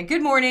to say,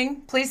 good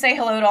morning. Please say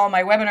hello to all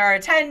my webinar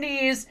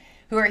attendees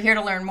who are here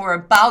to learn more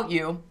about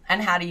you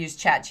and how to use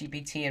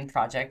ChatGPT in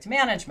project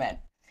management.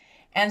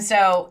 And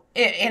so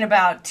in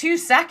about 2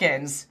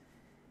 seconds,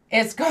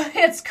 it's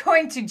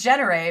going to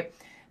generate,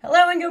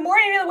 hello and good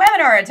morning to the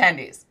webinar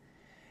attendees.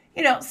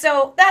 You know,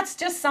 so that's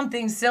just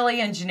something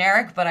silly and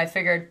generic, but I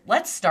figured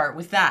let's start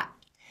with that.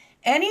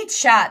 Any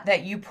chat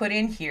that you put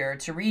in here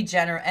to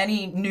regenerate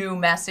any new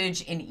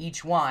message in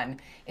each one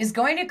is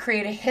going to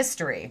create a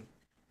history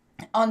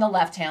on the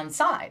left-hand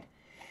side.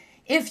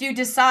 If you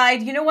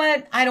decide, you know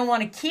what, I don't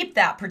want to keep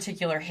that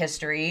particular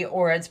history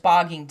or it's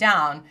bogging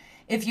down,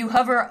 if you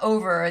hover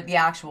over the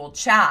actual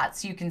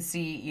chats, you can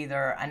see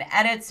either an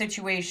edit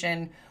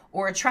situation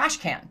or a trash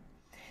can.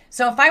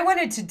 So if I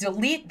wanted to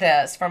delete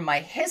this from my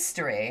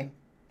history,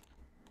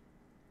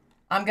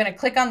 I'm going to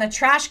click on the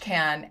trash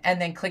can and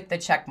then click the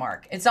check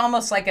mark. It's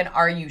almost like an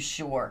are you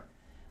sure?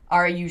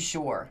 Are you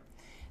sure?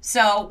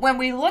 So when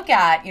we look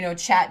at, you know,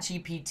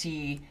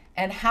 ChatGPT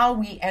and how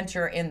we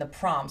enter in the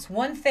prompts,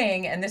 one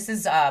thing, and this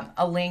is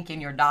a link in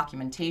your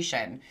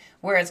documentation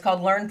where it's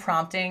called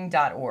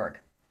learnprompting.org.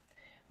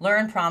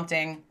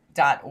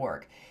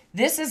 Learnprompting.org.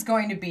 This is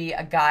going to be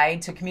a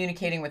guide to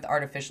communicating with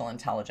artificial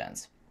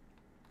intelligence.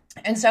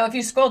 And so if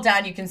you scroll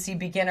down, you can see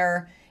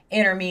beginner,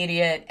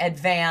 intermediate,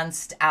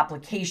 advanced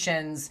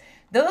applications,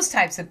 those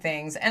types of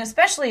things. And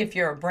especially if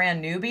you're a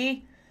brand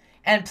newbie,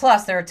 and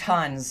plus there are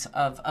tons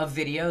of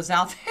videos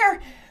out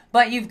there,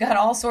 but you've got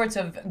all sorts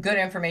of good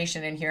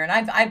information in here. And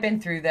I've been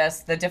through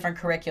this, the different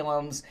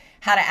curriculums,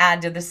 how to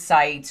add to the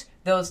site,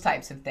 those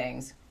types of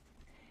things.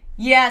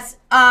 Yes,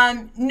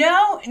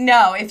 no.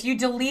 If you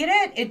delete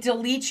it, it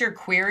deletes your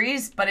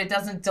queries, but it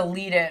doesn't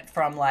delete it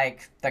from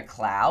like the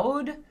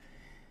cloud.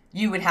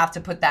 You would have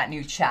to put that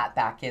new chat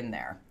back in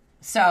there.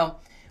 So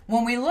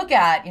when we look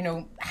at, you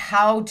know,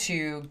 how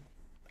to,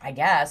 I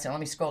guess, and let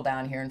me scroll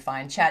down here and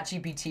find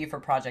ChatGPT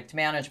for project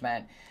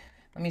management.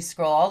 Let me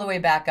scroll all the way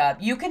back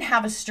up. You can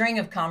have a string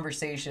of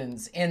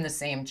conversations in the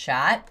same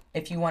chat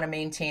if you want to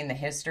maintain the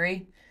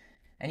history.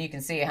 And you can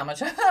see how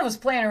much I was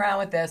playing around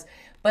with this.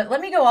 But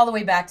let me go all the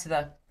way back to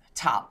the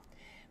top.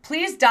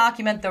 Please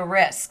document the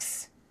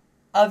risks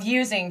of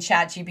using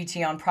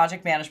ChatGPT on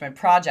project management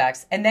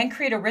projects and then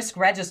create a risk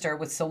register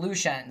with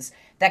solutions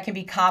that can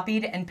be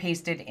copied and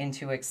pasted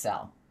into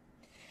Excel.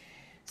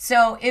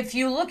 So if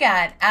you look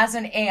at as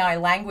an AI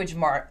language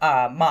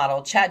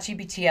model,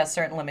 ChatGPT has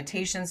certain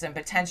limitations and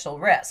potential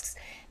risks.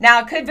 Now,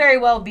 it could very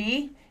well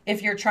be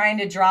if you're trying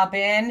to drop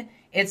in,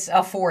 it's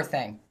a 4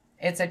 thing.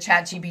 It's a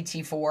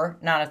ChatGPT 4,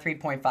 not a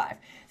 3.5.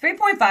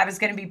 3.5 is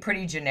going to be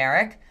pretty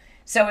generic.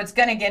 So it's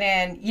going to get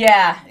in,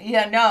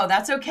 no,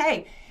 that's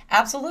okay.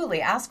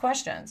 Absolutely, ask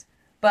questions.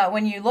 But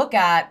when you look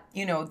at,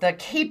 the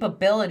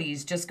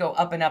capabilities just go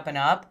up and up and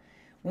up.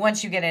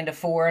 Once you get into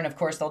 4, and of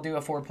course they'll do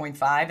a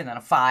 4.5 and then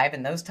a 5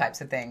 and those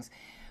types of things.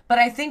 But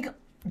I think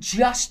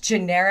just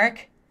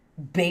generic,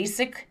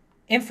 basic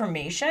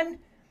information,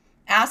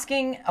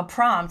 asking a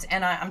prompt,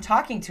 and I'm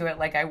talking to it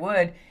like I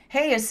would,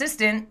 hey,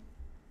 assistant,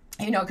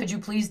 could you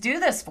please do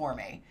this for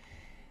me?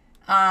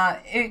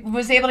 It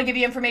was able to give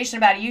you information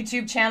about a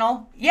YouTube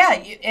channel.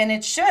 Yeah, and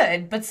it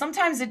should, but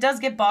sometimes it does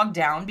get bogged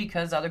down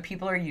because other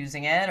people are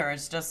using it, or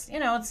it's just,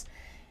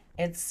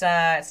 it's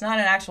not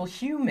an actual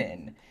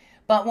human.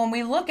 But when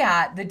we look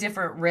at the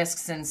different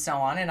risks and so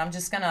on, and I'm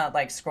just gonna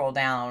scroll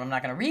down, I'm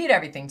not gonna read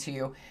everything to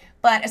you,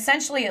 but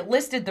essentially it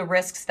listed the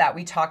risks that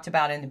we talked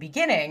about in the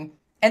beginning,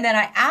 and then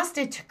I asked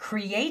it to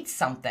create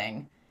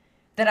something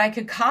that I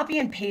could copy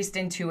and paste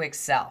into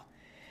Excel.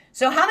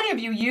 So how many of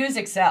you use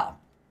Excel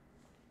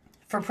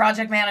for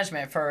project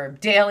management, for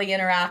daily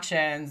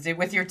interactions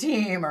with your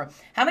team? Or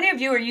how many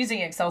of you are using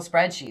Excel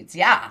spreadsheets?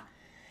 Yeah,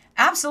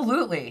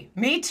 absolutely.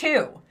 Me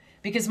too.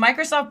 Because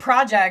Microsoft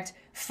Project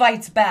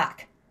fights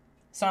back.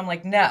 So I'm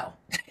like, no,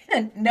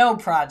 no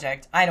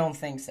project. I don't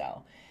think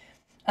so.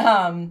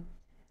 I'm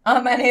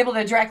unable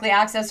to directly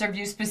access or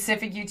view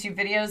specific YouTube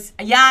videos.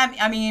 Yeah,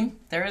 I mean,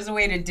 there is a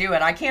way to do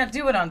it. I can't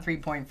do it on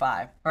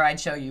 3.5, or I'd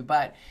show you.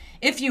 But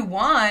if you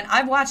want,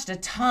 I've watched a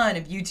ton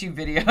of YouTube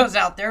videos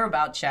out there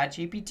about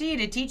ChatGPT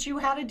to teach you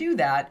how to do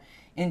that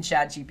in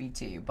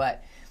ChatGPT.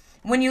 But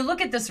when you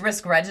look at this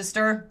risk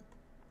register,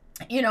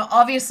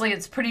 obviously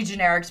it's pretty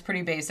generic, it's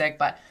pretty basic,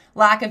 but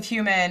lack of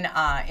human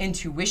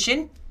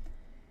intuition.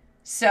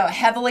 So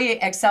heavily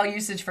Excel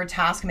usage for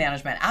task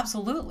management.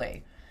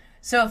 Absolutely.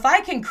 So if I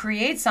can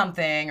create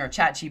something, or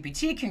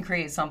ChatGPT can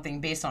create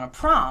something based on a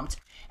prompt,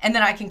 and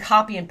then I can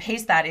copy and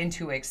paste that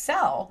into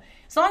Excel,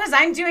 as long as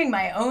I'm doing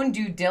my own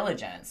due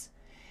diligence.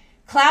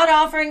 Cloud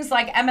offerings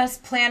like MS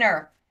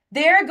Planner,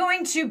 they're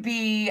going to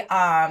be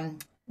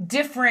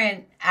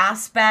different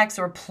aspects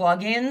or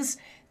plugins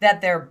that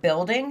they're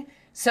building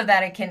so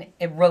that it can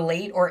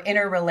relate or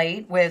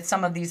interrelate with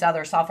some of these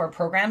other software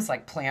programs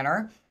like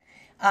Planner.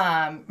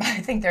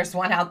 I think there's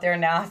one out there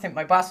now. I think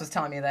my boss was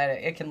telling me that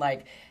it can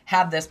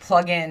have this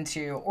plugin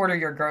to order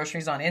your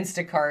groceries on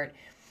Instacart.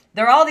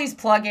 There are all these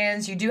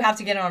plugins. You do have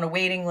to get on a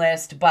waiting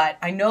list, but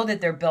I know that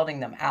they're building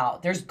them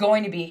out. There's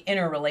going to be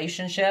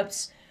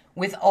interrelationships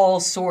with all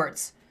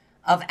sorts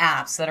of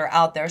apps that are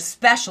out there,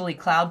 especially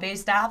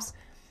cloud-based apps.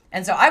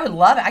 And so I would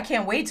love it. I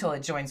can't wait till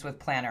it joins with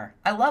Planner.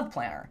 I love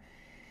Planner.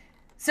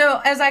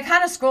 So as I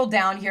kind of scroll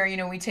down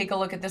here, we take a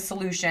look at the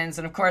solutions.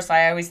 And of course,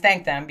 I always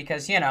thank them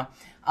because,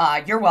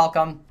 you're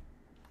welcome.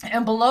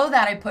 And below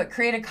that, I put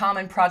create a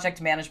common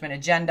project management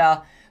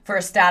agenda for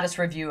a status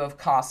review of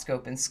cost,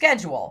 scope, and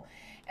schedule.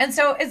 And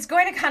so it's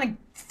going to kind of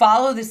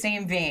follow the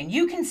same vein.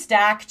 You can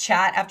stack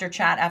chat after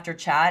chat after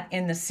chat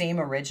in the same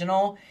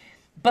original.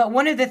 But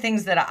one of the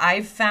things that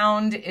I've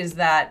found is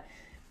that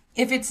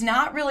if it's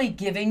not really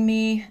giving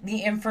me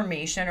the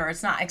information, or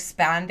it's not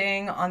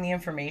expanding on the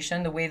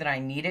information the way that I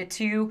need it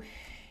to,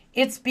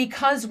 it's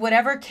because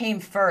whatever came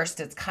first,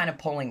 it's kind of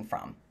pulling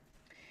from.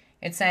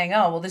 It's saying,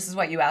 oh, well, this is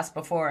what you asked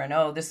before, and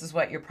oh, this is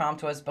what your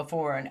prompt was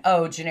before, and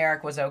oh,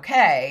 generic was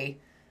okay,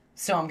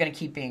 so I'm going to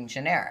keep being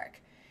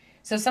generic.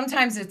 So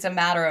sometimes it's a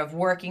matter of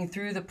working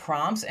through the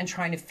prompts and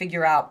trying to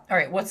figure out, all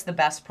right, what's the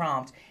best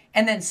prompt,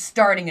 and then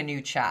starting a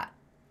new chat.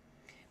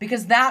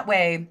 Because that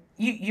way,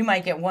 you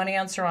might get one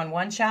answer on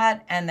one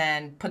chat and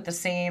then put the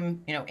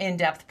same,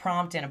 in-depth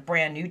prompt in a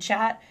brand new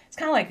chat. It's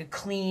kind of like a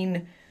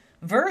clean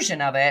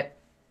version of it.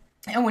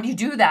 And when you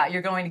do that,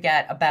 you're going to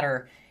get a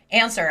better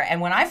answer.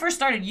 And when I first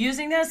started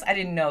using this, I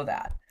didn't know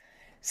that.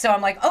 So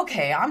I'm like,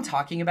 okay, I'm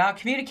talking about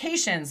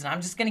communications and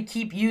I'm just going to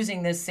keep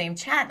using this same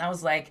chat. And I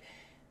was like,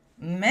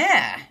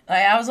 meh.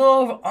 I was a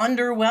little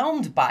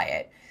underwhelmed by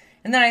it.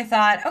 And then I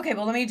thought, okay,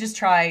 well, let me just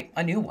try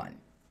a new one,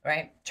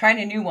 right?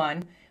 Trying a new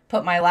one.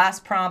 Put my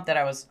last prompt that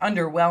I was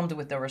underwhelmed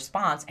with the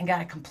response and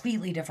got a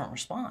completely different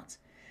response.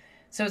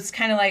 So it's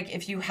kind of like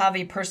if you have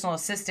a personal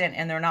assistant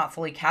and they're not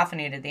fully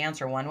caffeinated, they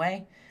answer one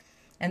way.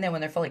 And then when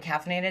they're fully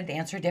caffeinated, they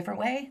answer a different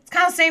way. It's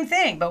kind of the same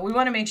thing, but we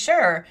want to make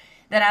sure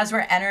that as we're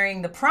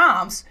entering the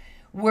prompts,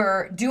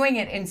 we're doing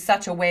it in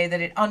such a way that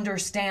it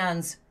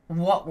understands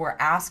what we're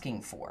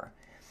asking for.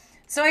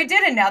 So I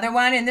did another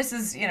one, and this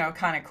is,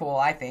 kind of cool,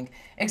 I think.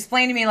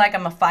 Explain to me like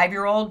I'm a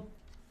 5-year-old,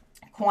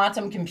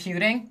 quantum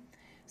computing.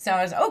 So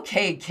I was,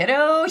 okay,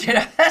 kiddo,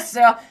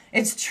 so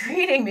it's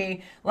treating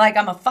me like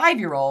I'm a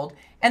 5-year-old.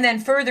 And then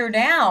further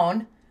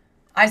down,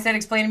 I said,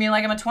 explain to me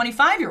like I'm a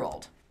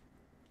 25-year-old.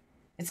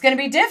 It's going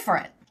to be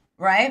different,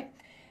 right?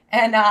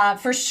 And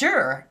for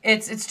sure,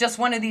 it's just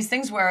one of these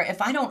things where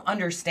if I don't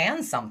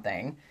understand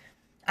something,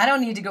 I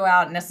don't need to go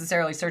out and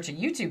necessarily search a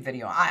YouTube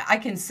video. I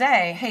can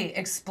say, hey,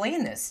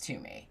 explain this to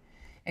me.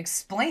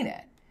 Explain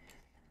it.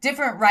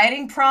 Different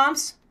writing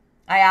prompts.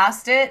 I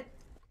asked it,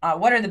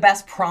 what are the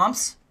best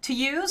prompts to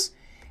use?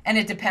 And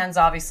it depends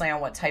obviously on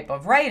what type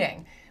of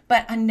writing.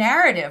 But a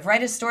narrative,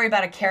 write a story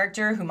about a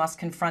character who must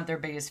confront their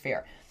biggest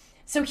fear.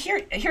 So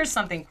here's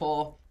something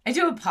cool. I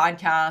do a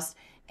podcast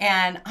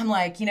and I'm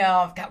like,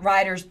 I've got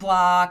writer's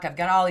block. I've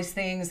got all these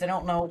things. I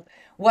don't know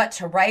what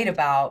to write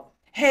about.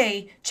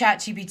 Hey,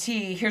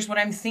 ChatGPT, here's what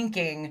I'm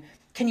thinking.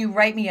 Can you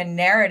write me a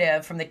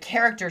narrative from the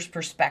character's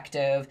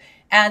perspective,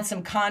 add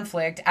some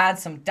conflict, add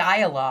some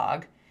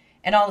dialogue,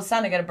 and all of a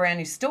sudden I got a brand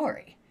new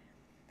story,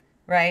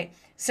 right?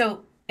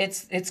 So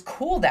it's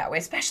cool that way,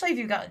 especially if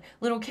you've got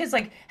little kids.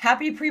 Like,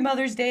 happy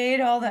pre-Mother's Day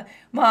to all the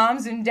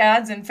moms and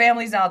dads and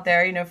families out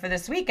there, for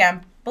this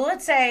weekend. But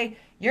let's say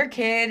your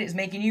kid is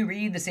making you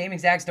read the same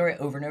exact story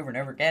over and over and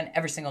over again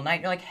every single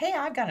night. You're like, hey,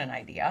 I've got an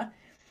idea.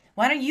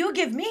 Why don't you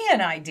give me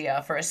an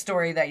idea for a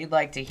story that you'd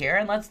like to hear,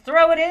 and let's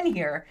throw it in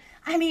here.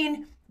 I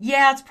mean,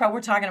 yeah,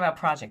 we're talking about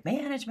project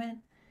management,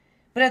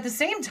 but at the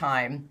same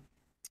time,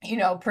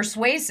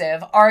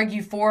 persuasive,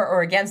 argue for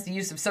or against the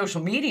use of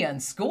social media in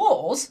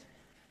schools.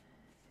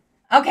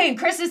 Okay, and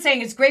Chris is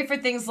saying it's great for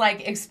things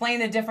like explain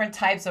the different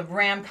types of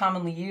RAM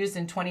commonly used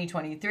in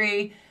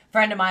 2023.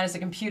 Friend of mine is a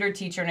computer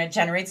teacher and it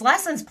generates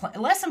lesson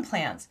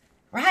plans.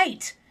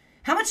 Right.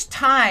 How much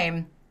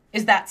time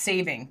is that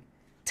saving?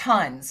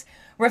 Tons.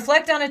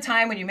 Reflect on a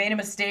time when you made a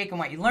mistake and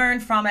what you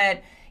learned from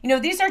it.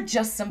 These are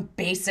just some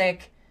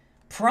basic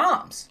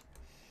prompts.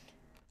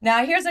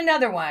 Now, here's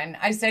another one.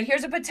 I said,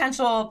 here's a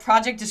potential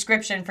project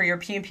description for your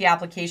P&P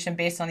application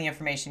based on the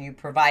information you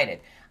provided.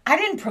 I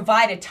didn't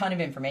provide a ton of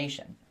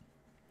information.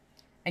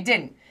 I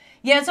didn't.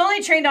 Yeah, it's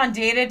only trained on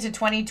data to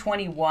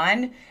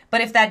 2021,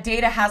 but if that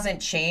data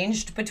hasn't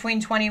changed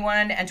between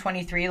 21 and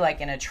 23,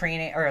 like in a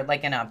training or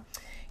like in a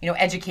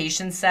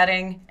education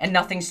setting, and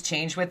nothing's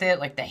changed with it,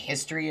 like the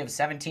history of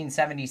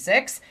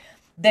 1776,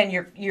 then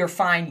you're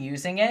fine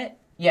using it.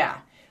 Yeah.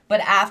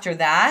 But after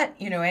that,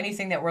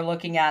 anything that we're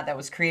looking at that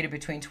was created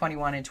between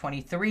 21 and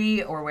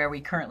 23, or where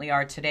we currently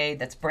are today,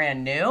 that's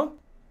brand new,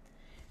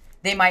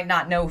 they might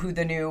not know who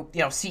the new,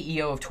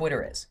 CEO of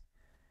Twitter is.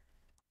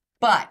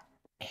 But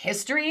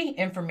history,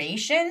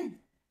 information,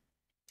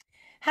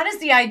 how does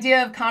the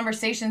idea of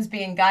conversations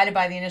being guided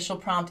by the initial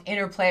prompt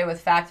interplay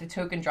with fact of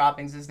token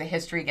droppings as the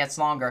history gets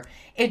longer?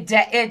 It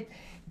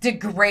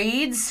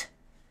degrades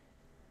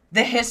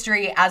the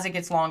history as it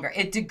gets longer.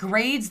 It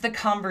degrades the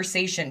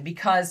conversation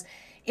because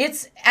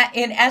it's,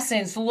 in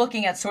essence,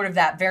 looking at sort of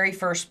that very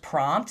first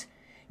prompt.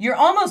 You're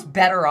almost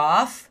better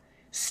off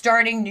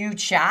starting new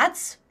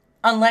chats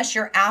unless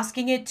you're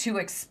asking it to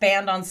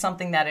expand on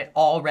something that it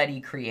already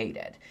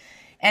created.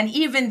 And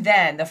even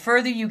then, the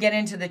further you get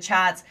into the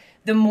chats,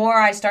 the more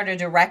I started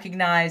to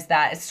recognize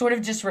that it's sort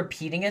of just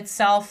repeating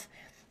itself.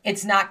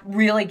 It's not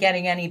really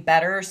getting any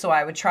better. So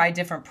I would try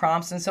different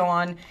prompts and so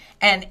on.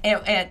 And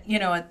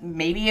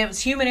maybe it was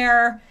human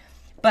error,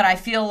 but I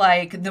feel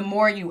like the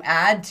more you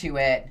add to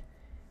it,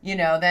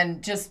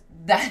 then just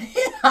that,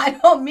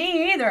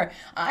 me either.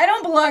 I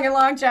don't belong in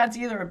long chats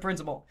either in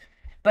principle.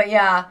 But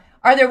yeah,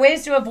 are there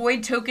ways to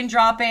avoid token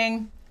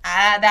dropping?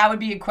 That would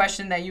be a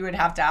question that you would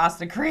have to ask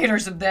the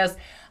creators of this.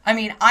 I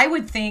mean, I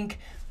would think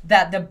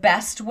that the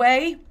best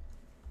way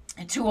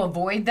to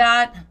avoid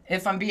that,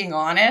 if I'm being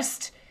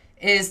honest,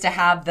 is to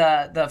have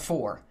the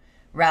 4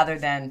 rather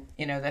than,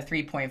 the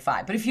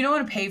 3.5. But if you don't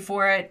want to pay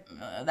for it,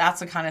 that's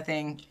the kind of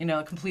thing,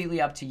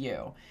 completely up to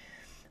you.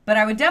 But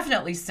I would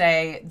definitely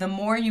say the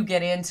more you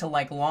get into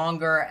like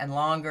longer and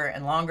longer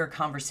and longer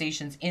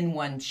conversations in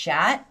one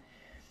chat,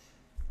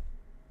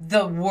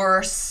 the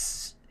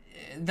worse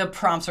the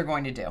prompts are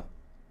going to do.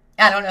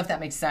 I don't know if that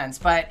makes sense,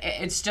 but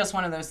it's just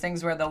one of those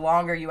things where the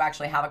longer you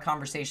actually have a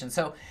conversation.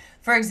 So,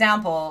 for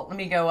example, let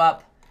me go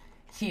up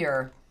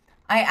here.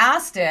 I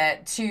asked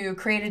it to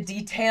create a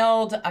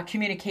detailed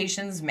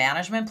communications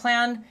management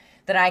plan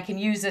that I can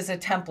use as a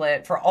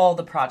template for all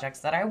the projects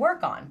that I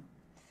work on.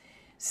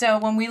 So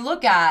when we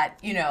look at,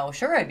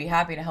 sure, I'd be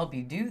happy to help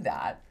you do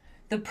that.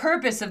 The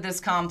purpose of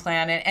this comm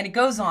plan, and it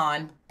goes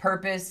on,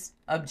 purpose,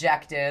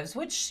 objectives,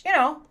 which,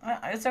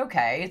 it's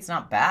okay. It's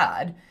not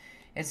bad.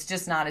 It's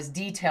just not as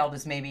detailed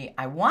as maybe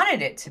I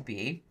wanted it to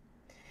be.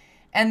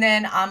 And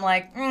then I'm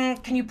like,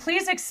 can you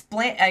please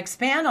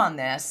expand on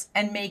this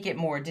and make it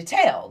more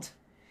detailed?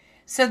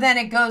 So then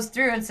it goes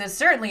through and says,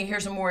 certainly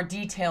here's a more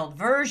detailed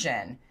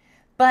version.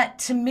 But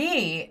to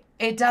me,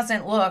 it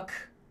doesn't look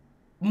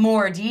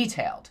more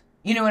detailed.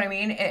 You know what I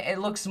mean? It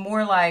looks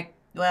more like,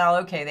 well,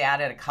 okay, they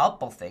added a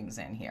couple things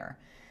in here.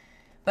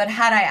 But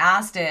had I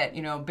asked it,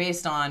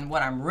 based on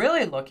what I'm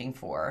really looking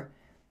for,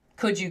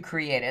 could you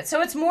create it?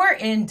 So it's more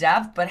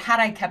in-depth, but had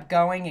I kept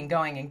going and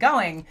going and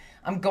going,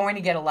 I'm going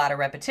to get a lot of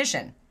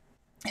repetition.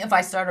 If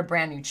I start a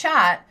brand new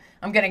chat,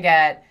 I'm going to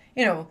get,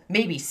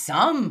 maybe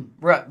some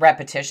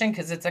repetition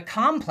because it's a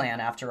comm plan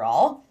after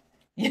all.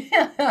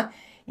 Yeah.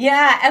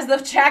 Yeah, as the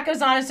chat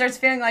goes on, it starts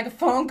feeling like a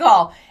phone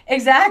call.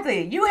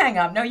 Exactly. You hang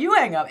up. No, you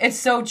hang up. It's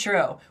so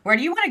true. Where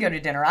do you want to go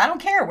to dinner? I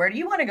don't care. Where do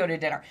you want to go to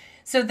dinner?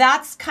 So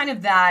that's kind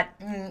of that.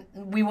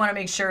 We want to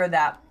make sure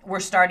that we're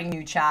starting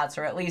new chats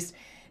or at least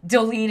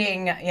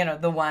deleting,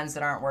 the ones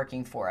that aren't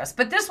working for us.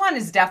 But this one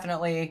is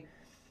definitely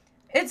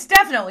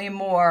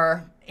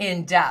more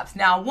in depth.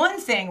 Now, one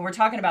thing we're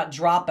talking about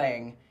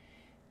dropping,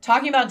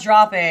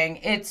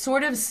 it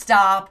sort of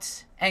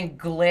stopped and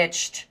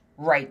glitched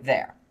right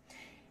there.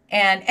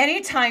 And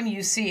anytime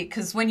you see,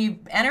 because when you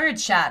enter a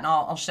chat, and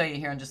I'll show you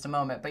here in just a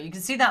moment, but you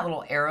can see that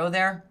little arrow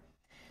there.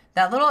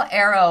 That little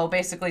arrow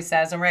basically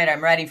says, I'm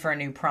ready for a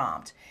new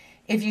prompt.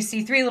 If you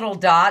see three little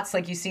dots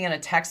like you see in a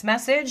text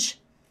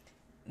message,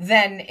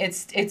 then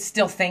it's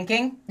still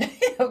thinking.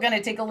 It's going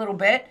to take a little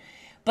bit.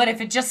 But if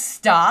it just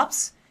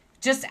stops,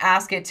 just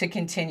ask it to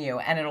continue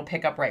and it'll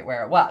pick up right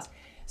where it was.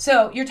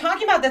 So you're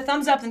talking about the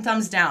thumbs up and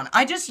thumbs down.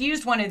 I just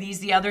used one of these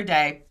the other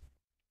day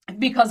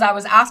because I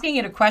was asking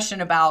it a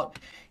question about,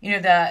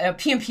 the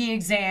PMP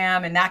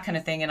exam and that kind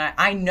of thing. And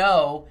I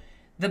know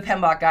the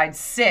PMBOK Guide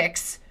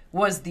 6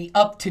 was the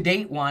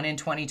up-to-date one in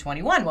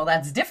 2021. Well,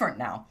 that's different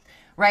now,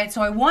 right?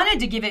 So I wanted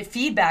to give it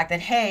feedback that,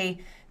 hey,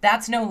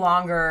 that's no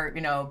longer,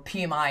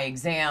 PMI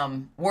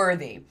exam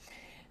worthy.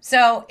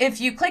 So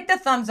if you click the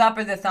thumbs up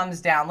or the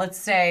thumbs down, let's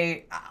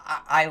say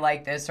I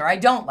like this or I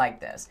don't like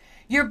this,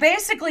 you're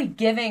basically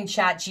giving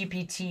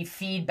ChatGPT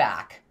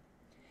feedback.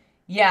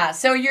 Yeah,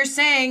 so you're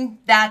saying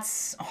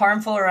that's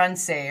harmful or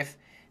unsafe,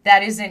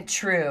 that isn't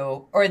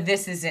true, or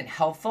this isn't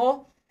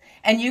helpful.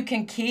 And you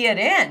can key it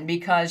in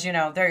because,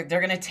 they're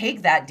going to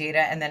take that data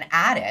and then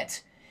add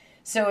it.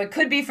 So it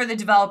could be for the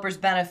developer's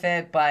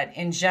benefit, but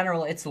in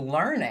general, it's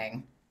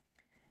learning.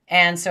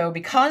 And so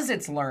because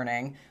it's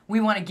learning, we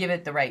want to give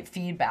it the right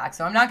feedback.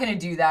 So I'm not going to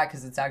do that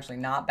because it's actually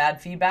not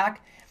bad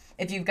feedback.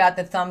 If you've got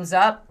the thumbs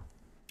up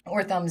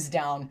or thumbs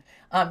down,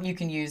 you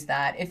can use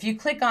that. If you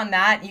click on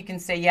that, you can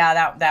say,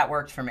 yeah, that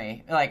worked for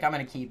me. Like, I'm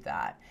going to keep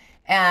that.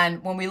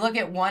 And when we look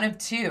at one of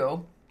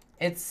two,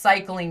 it's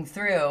cycling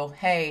through,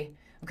 hey,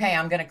 okay,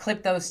 I'm going to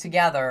clip those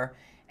together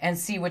and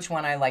see which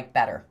one I like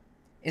better.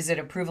 Is it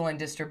approval and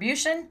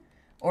distribution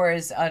or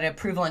is it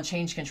approval and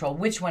change control?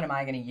 Which one am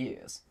I going to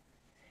use?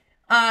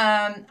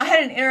 I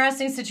had an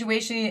interesting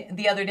situation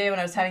the other day when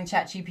I was having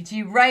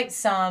ChatGPT write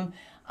some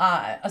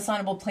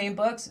assignable plain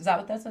books. Is that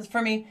what that says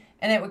for me?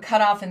 And it would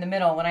cut off in the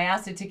middle. When I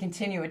asked it to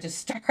continue, it just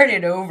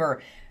started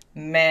over.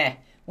 Meh.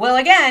 Well,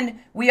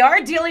 again, we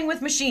are dealing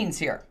with machines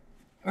here,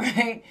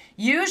 right?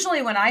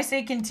 Usually when I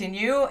say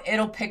continue,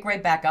 it'll pick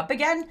right back up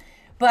again.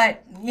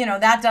 But,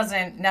 that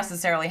doesn't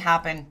necessarily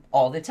happen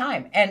all the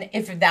time. And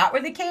if that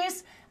were the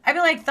case, I'd be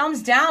like,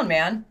 thumbs down,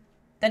 man.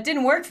 That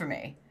didn't work for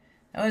me.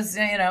 It was,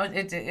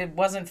 it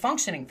wasn't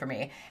functioning for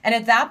me. And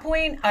at that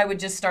point, I would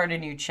just start a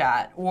new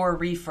chat or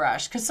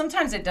refresh because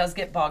sometimes it does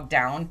get bogged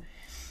down.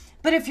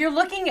 But if you're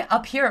looking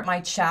up here at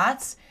my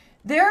chats,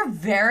 they're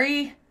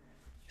very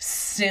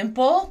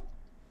simple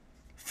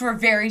for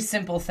very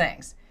simple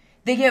things.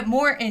 They get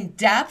more in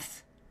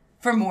depth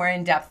for more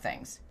in-depth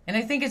things. And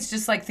I think it's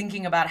just like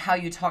thinking about how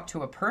you talk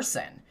to a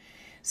person.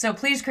 So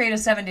please create a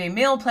 7-day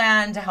meal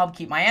plan to help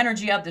keep my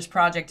energy up. This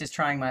project is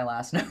trying my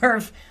last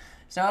nerve.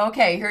 So,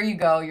 okay, here you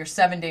go, your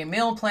 7-day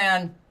meal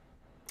plan.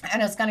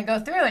 And it's going to go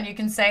through and you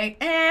can say,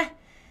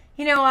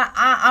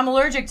 I'm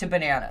allergic to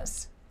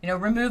bananas.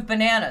 Remove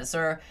bananas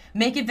or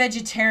make it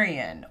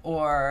vegetarian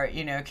or,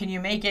 can you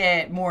make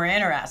it more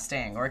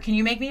interesting or can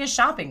you make me a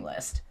shopping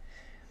list?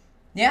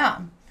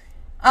 Yeah.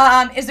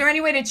 Is there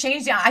any way to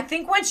change that? I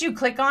think once you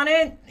click on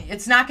it,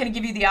 it's not going to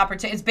give you the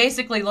opportunity. It's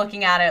basically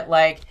looking at it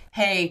like,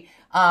 hey,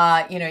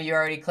 you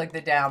already clicked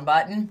the down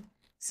button.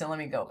 So let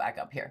me go back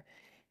up here.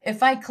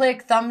 If I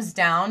click thumbs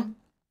down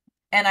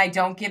and I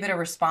don't give it a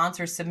response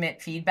or submit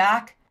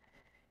feedback,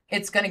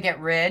 it's going to get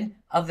rid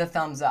of the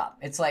thumbs up.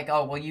 It's like,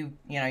 oh, well, you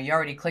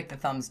already clicked the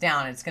thumbs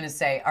down. It's going to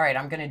say, all right,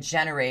 I'm going to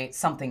generate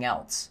something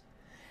else.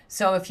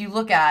 So if you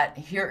look at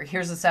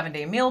here's a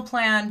 7-day meal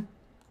plan,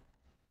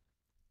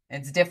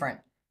 it's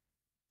different,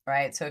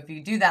 right? So if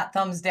you do that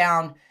thumbs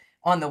down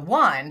on the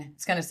one,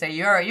 it's going to say,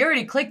 you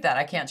already clicked that.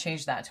 I can't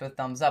change that to a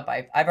thumbs up.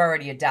 I've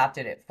already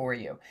adapted it for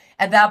you.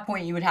 At that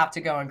point, you would have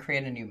to go and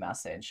create a new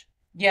message.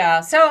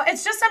 Yeah, so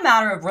it's just a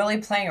matter of really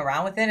playing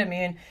around with it. I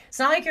mean, it's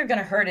not like you're going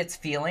to hurt its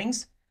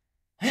feelings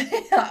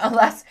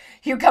unless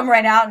you come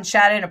right out and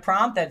chat in a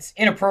prompt that's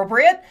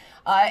inappropriate.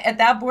 At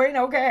that point,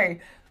 okay.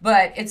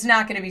 But it's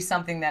not going to be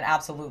something that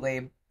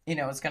absolutely,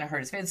 is going to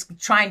hurt its feelings.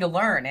 It's trying to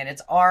learn, and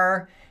it's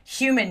our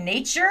human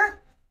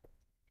nature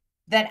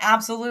that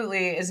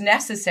absolutely is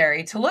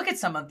necessary to look at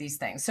some of these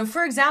things. So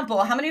for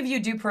example, how many of you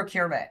do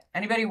procurement?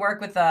 Anybody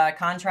work with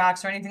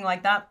contracts or anything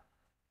like that?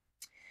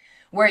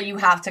 Where you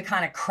have to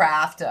kind of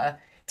craft a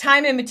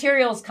time and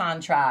materials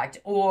contract,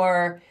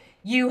 or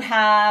you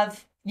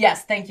have,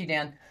 yes, thank you,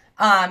 Dan.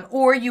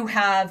 Or you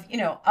have,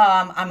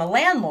 I'm a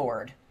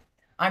landlord.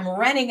 I'm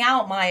renting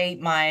out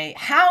my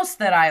house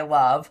that I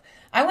love.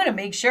 I want to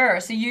make sure.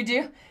 So you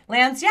do,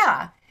 Lance?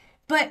 Yeah.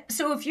 But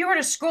so if you were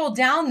to scroll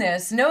down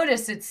this,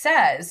 notice it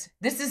says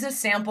this is a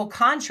sample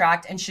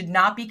contract and should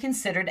not be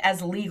considered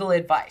as legal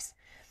advice.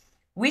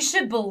 We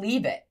should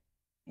believe it.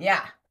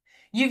 Yeah.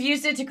 You've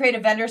used it to create a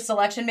vendor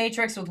selection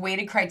matrix with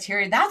weighted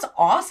criteria. That's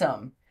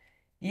awesome.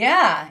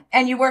 Yeah.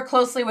 And you work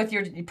closely with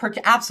your,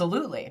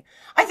 absolutely.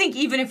 I think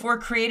even if we're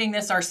creating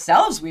this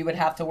ourselves, we would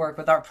have to work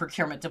with our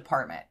procurement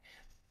department.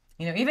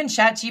 Even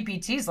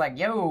ChatGPT is like,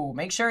 yo,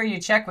 make sure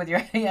you check with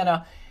your,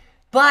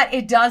 but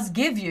it does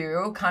give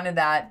you kind of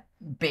that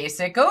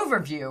basic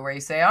overview where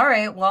you say, all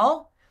right,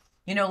 well,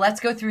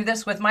 let's go through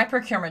this with my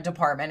procurement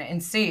department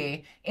and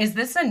see, is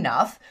this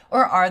enough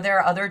or are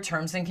there other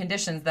terms and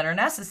conditions that are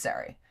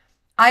necessary?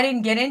 I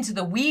didn't get into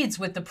the weeds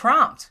with the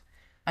prompt.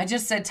 I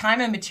just said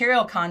time and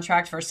material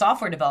contract for a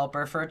software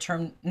developer for a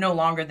term no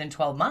longer than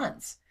 12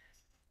 months.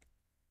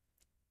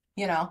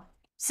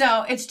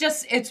 So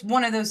it's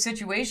one of those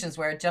situations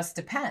where it just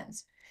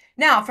depends.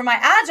 Now, for my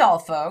agile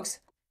folks,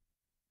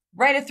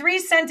 write a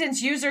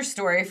 3-sentence user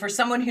story for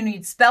someone who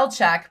needs spell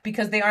check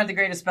because they aren't the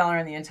greatest speller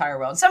in the entire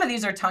world. Some of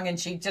these are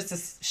tongue-in-cheek just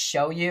to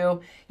show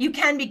you. You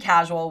can be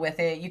casual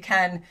with it. You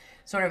can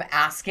sort of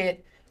ask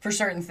it for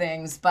certain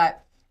things.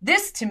 But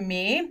this to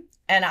me,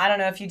 and I don't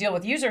know if you deal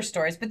with user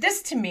stories, but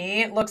this to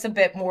me, it looks a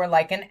bit more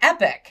like an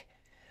epic,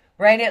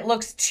 right? It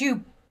looks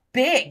too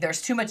big.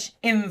 There's too much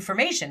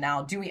information.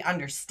 Now, do we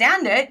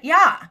understand it?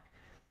 Yeah.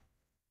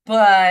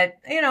 But,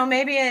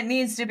 maybe it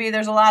needs to be,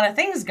 there's a lot of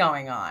things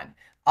going on.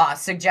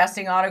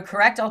 Suggesting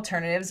autocorrect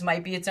alternatives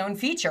might be its own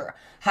feature.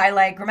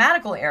 Highlight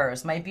grammatical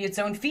errors might be its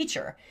own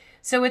feature.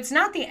 So it's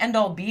not the end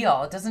all be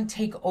all. It doesn't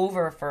take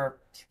over for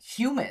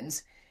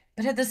humans,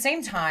 but at the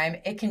same time,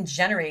 it can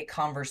generate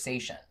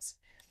conversations.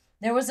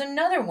 There was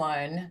another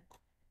one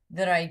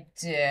that I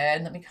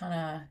did. Let me kind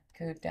of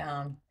go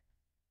down.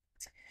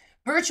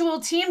 Virtual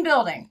team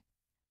building.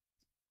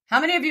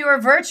 How many of you are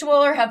virtual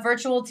or have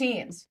virtual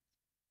teams?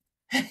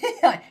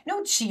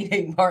 No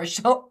cheating,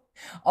 Marshall.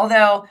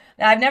 Although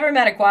I've never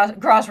met a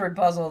crossword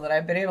puzzle that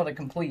I've been able to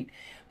complete.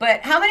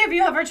 But how many of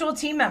you have virtual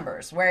team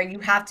members where you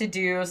have to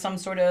do some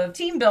sort of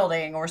team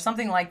building or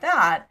something like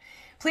that?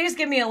 Please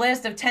give me a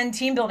list of 10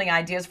 team building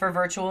ideas for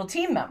virtual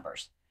team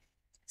members.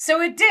 So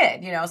it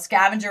did,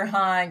 scavenger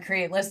hunt,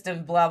 create list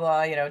of blah,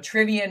 blah,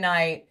 trivia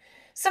night.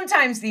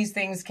 Sometimes these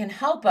things can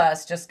help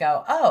us just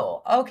go,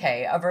 oh,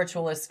 okay, a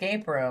virtual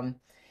escape room.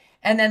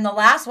 And then the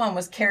last one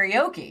was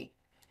karaoke.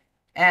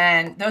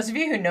 And those of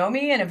you who know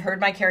me and have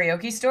heard my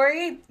karaoke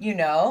story,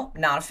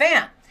 not a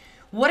fan.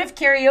 What if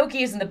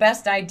karaoke isn't the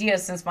best idea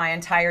since my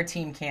entire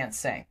team can't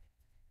sing?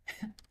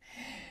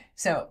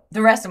 So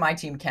the rest of my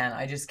team can,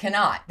 I just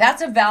cannot.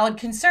 That's a valid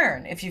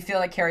concern if you feel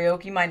like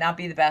karaoke might not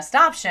be the best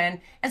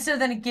option. And so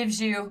then it gives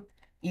you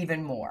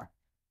even more.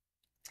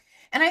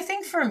 And I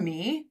think for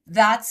me,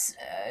 that's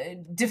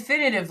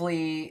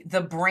definitively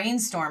the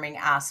brainstorming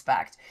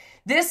aspect.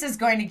 This is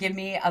going to give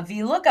me a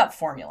VLOOKUP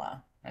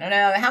formula. I don't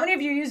know, how many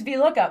of you use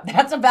VLOOKUP?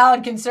 That's a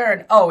valid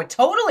concern. Oh, it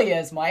totally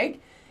is,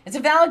 Mike. It's a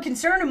valid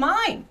concern of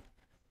mine.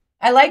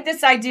 I like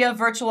this idea of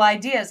virtual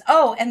ideas.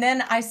 Oh, and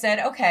then I said,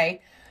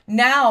 okay,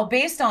 now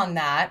based on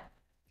that,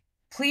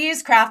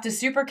 please craft a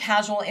super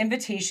casual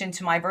invitation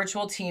to my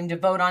virtual team to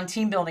vote on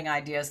team building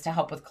ideas to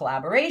help with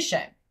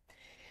collaboration.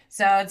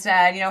 So it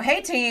said,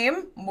 hey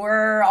team,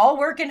 we're all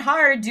working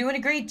hard, doing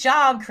a great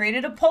job,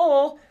 created a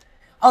poll.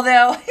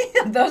 Although,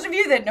 those of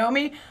you that know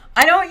me,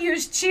 I don't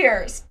use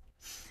cheers.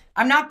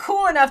 I'm not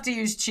cool enough to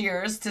use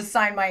cheers to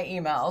sign my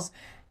emails.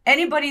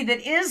 Anybody that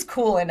is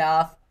cool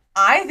enough,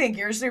 I think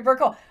you're super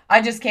cool.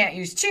 I just can't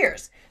use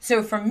cheers.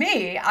 So for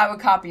me, I would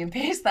copy and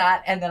paste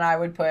that, and then I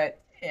would put,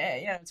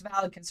 it's a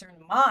valid concern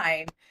of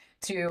mine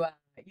to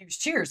use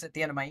cheers at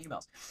the end of my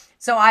emails.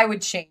 So I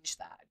would change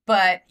that.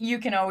 But you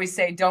can always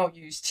say, don't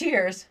use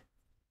cheers.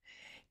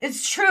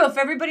 It's true if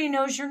everybody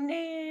knows your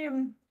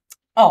name.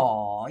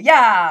 Oh,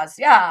 yes,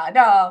 yeah,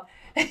 no.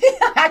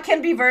 I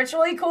can be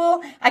virtually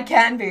cool. I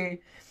can be.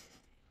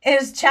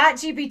 Is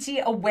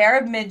ChatGPT aware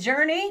of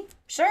Midjourney?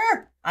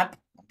 Sure. I'm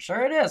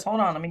sure it is.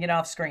 Hold on. Let me get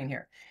off screen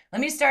here.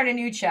 Let me start a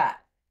new chat.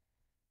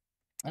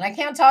 And I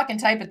can't talk and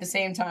type at the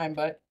same time,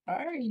 but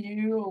are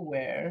you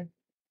aware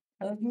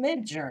of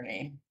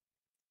Midjourney?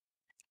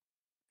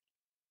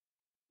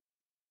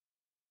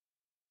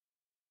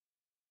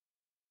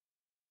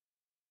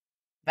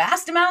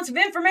 Vast amounts of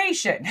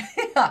information.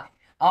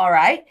 All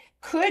right.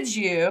 Could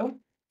you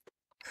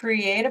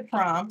create a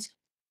prompt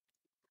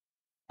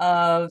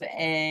of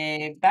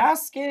a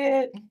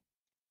basket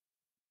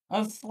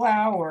of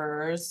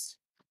flowers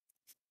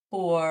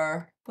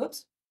for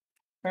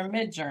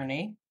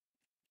Midjourney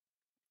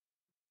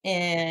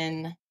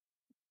in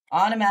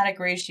automatic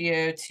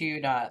ratio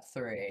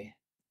 2.3?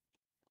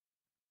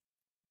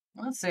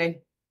 Let's see.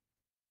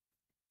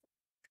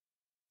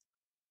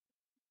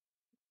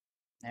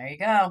 There you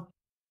go.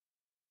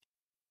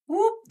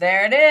 Whoop,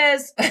 there it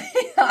is.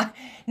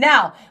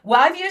 Now,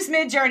 well, I've used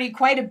Midjourney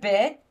quite a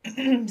bit,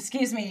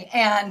 excuse me,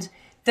 and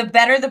the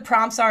better the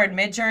prompts are in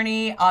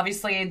Midjourney,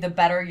 obviously, the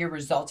better your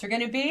results are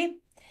going to be.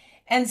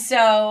 And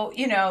so,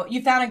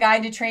 you found a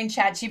guide to train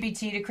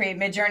ChatGPT to create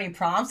Midjourney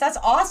prompts. That's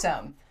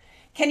awesome.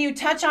 Can you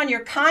touch on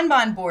your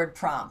Kanban board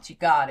prompt? You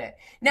got it.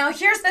 Now,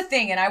 here's the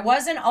thing, and I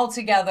wasn't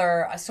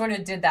altogether, I sort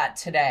of did that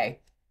today.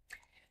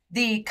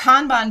 The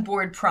Kanban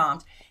board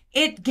prompt,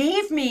 it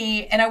gave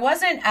me, and I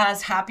wasn't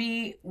as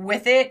happy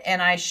with it,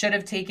 and I should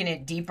have taken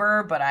it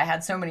deeper, but I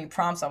had so many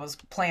prompts I was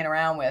playing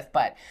around with.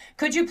 But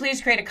could you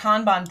please create a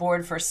Kanban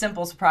board for a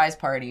simple surprise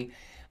party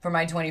for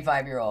my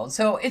 25-year-old?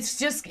 So it's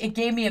just, it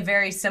gave me a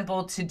very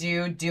simple to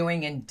do,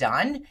 doing, and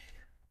done.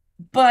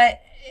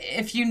 But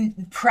if you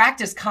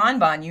practice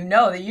Kanban, you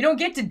know that you don't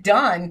get to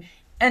done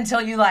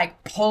until you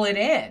like pull it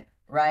in,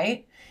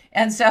 right?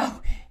 And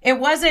so it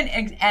wasn't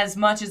as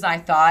much as I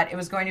thought it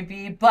was going to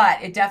be,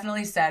 but it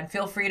definitely said,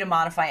 feel free to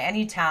modify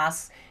any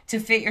tasks to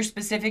fit your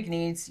specific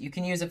needs. You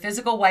can use a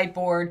physical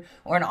whiteboard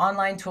or an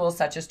online tool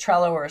such as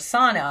Trello or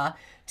Asana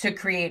to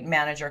create and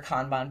manage your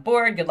Kanban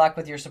board. Good luck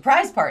with your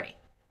surprise party.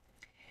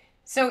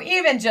 So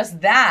even just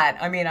that,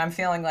 I mean, I'm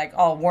feeling like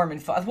all warm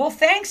and fuzzy. Well,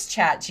 thanks,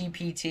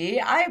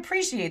 ChatGPT. I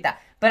appreciate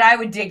that, but I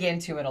would dig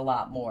into it a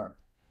lot more.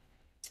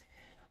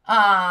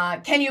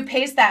 Can you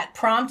paste that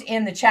prompt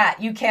in the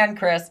chat? You can,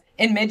 Chris.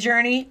 In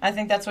Midjourney, I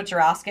think that's what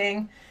you're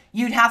asking.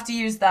 You'd have to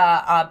use the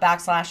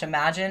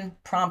 /imagine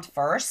prompt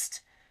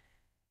first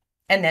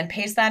and then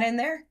paste that in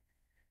there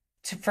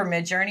for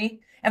Midjourney.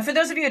 And for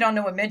those of you who don't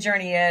know what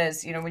Midjourney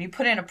is, you know, when you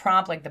put in a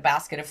prompt like the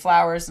basket of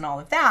flowers and all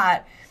of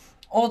that,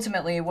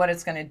 ultimately what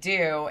it's going to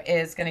do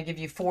is going to give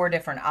you 4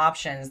 different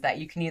options that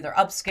you can either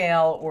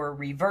upscale or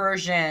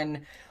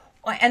reversion.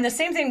 And the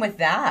same thing with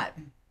that.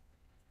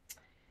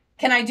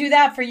 Can I do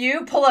that for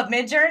you? Pull up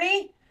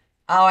Midjourney?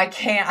 Oh, I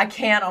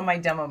can't on my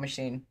demo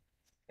machine.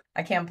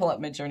 I can't pull up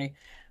Midjourney.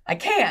 I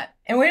can't.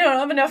 And we don't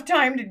have enough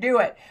time to do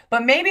it.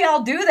 But maybe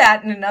I'll do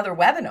that in another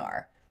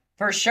webinar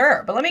for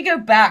sure. But let me go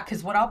back,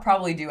 because what I'll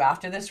probably do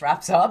after this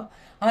wraps up,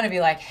 I'm going to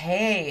be like,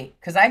 hey,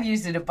 because I've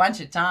used it a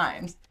bunch of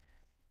times.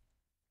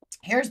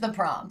 Here's the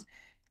prompt.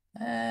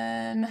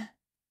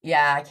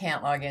 Yeah, I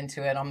can't log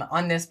into it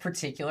on this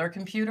particular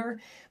computer,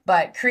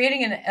 but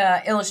creating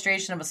an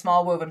illustration of a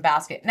small woven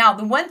basket. Now,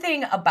 the one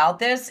thing about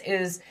this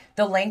is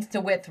the length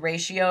to width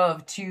ratio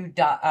of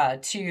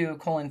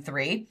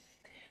 2:3.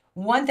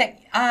 One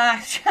thing,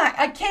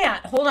 I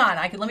can't, hold on.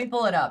 Let me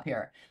pull it up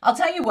here. I'll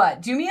tell you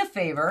what, do me a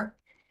favor.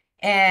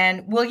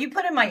 And will you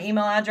put in my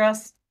email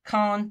address,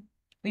 Colin?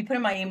 Will you put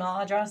in my email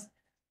address?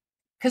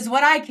 Because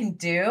what I can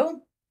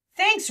do,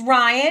 thanks,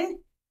 Ryan.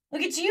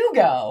 Look at you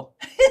go.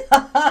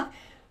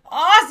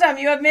 Awesome.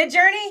 You have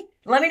Midjourney?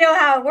 Let me know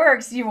how it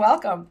works. You're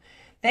welcome.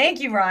 Thank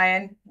you,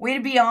 Ryan. Way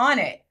to be on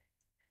it.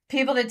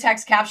 People to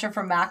text capture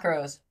from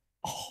macros.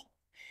 Oh,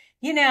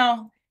 you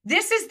know,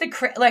 this is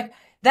like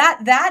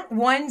that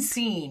one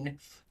scene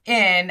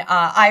in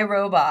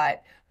iRobot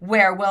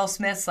where Will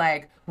Smith's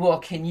like, well,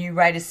 can you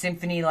write a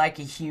symphony like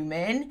a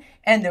human?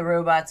 And the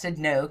robot said,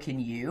 no, can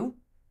you?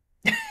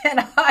 And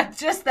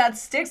that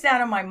sticks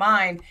out in my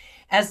mind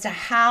as to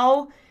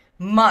how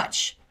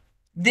much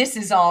this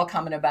is all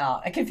coming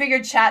about. I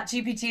configured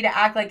ChatGPT to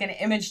act like an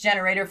image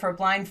generator for a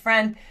blind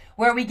friend,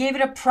 where we gave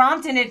it a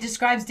prompt and it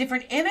describes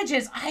different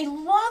images. I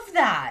love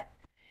that.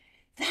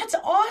 That's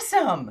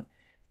awesome.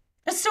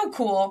 That's so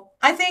cool.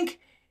 I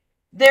think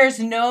there's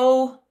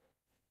no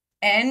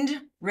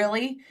end,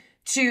 really,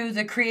 to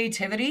the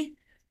creativity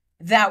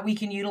that we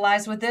can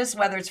utilize with this,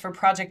 whether it's for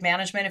project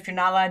management, if you're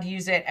not allowed to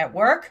use it at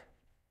work.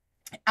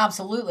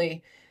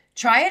 Absolutely.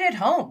 Try it at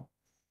home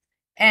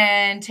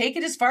and take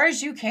it as far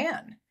as you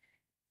can.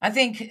 I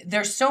think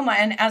there's so much,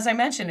 and as I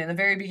mentioned in the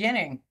very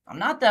beginning, I'm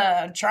not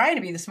trying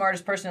to be the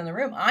smartest person in the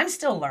room. I'm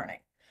still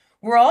learning.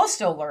 We're all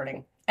still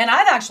learning. And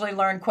I've actually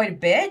learned quite a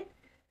bit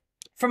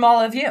from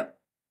all of you.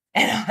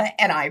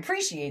 And I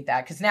appreciate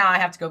that, because now I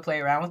have to go play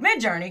around with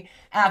Midjourney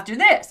after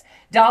this.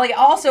 Dolly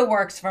also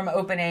works from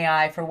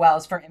OpenAI for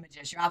Wells for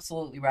images. You're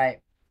absolutely right.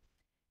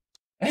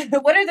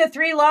 What are the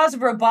 3 laws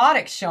of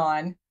robotics,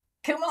 Sean?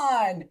 Come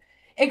on.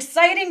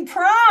 Exciting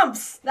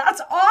prompts.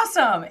 That's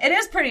awesome. It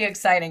is pretty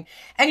exciting.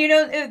 And you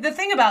know, the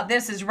thing about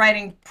this is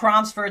writing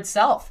prompts for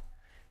itself.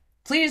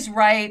 Please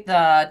write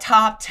the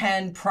top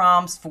 10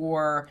 prompts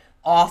for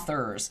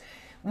authors.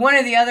 One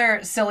of the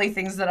other silly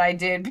things that I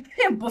did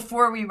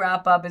before we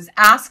wrap up is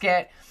ask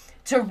it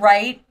to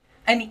write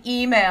an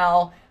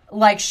email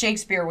like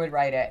Shakespeare would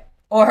write it,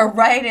 or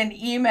write an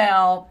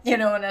email, you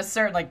know, in a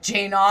certain, like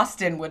Jane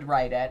Austen would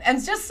write it.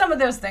 And just some of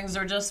those things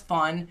are just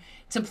fun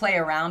to play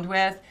around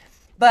with.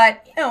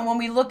 But, you know, when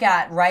we look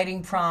at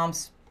writing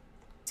prompts,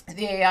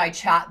 the AI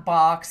chat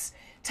box,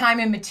 time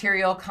and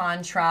material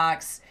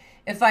contracts,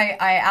 if I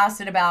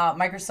asked it about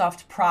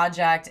Microsoft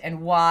Project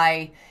and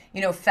why,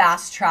 you know,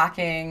 fast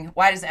tracking,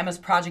 why does MS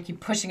Project keep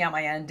pushing out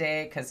my end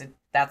date? Because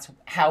that's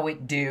how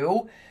it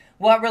do.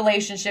 What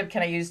relationship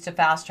can I use to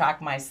fast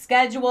track my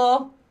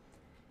schedule?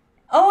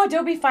 Oh,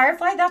 Adobe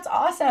Firefly, that's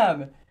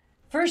awesome.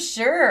 For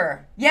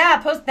sure.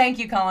 Yeah, thank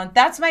you, Colin.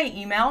 That's my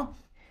email.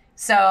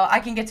 So I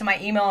can get to my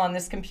email on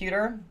this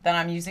computer that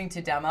I'm using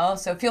to demo.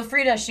 So feel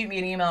free to shoot me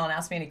an email and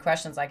ask me any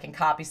questions. I can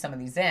copy some of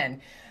these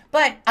in.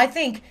 But I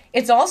think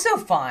it's also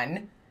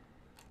fun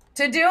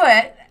to do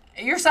it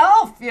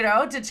yourself, you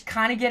know, to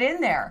kind of get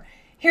in there.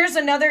 Here's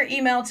another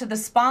email to the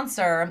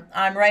sponsor.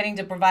 I'm writing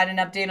to provide an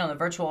update on the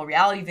virtual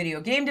reality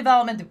video game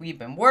development that we've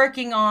been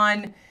working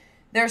on.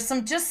 There's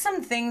just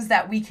some things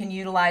that we can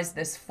utilize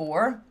this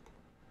for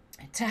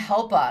to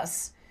help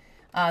us.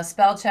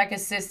 Spell check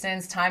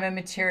assistance, time and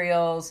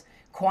materials,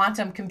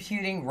 quantum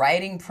computing,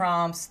 writing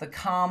prompts, the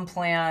comm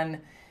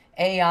plan,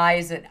 AI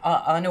is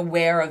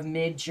unaware of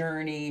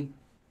Mid-Journey.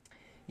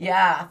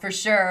 Yeah, for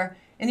sure.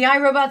 In the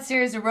iRobot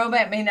series, a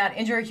robot may not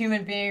injure a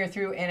human being or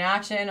through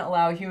inaction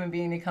allow a human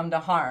being to come to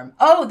harm.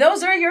 Oh,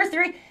 those are your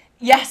three?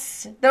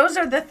 Yes, those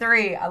are the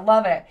three. I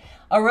love it.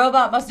 A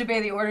robot must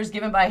obey the orders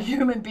given by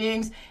human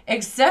beings,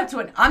 except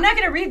when... I'm not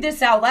going to read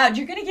this out loud.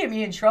 You're going to get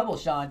me in trouble,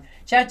 Sean.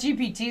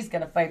 ChatGPT is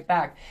going to fight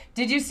back.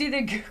 Did you see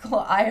the Google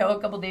I.O. a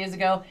couple days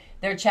ago?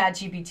 Their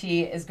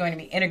ChatGPT is going to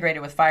be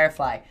integrated with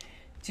Firefly.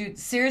 Dude,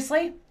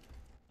 seriously?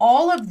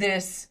 All of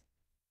this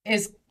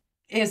is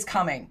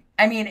coming.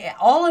 I mean,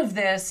 all of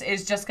this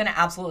is just going to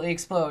absolutely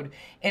explode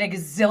in a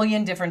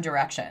gazillion different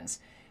directions.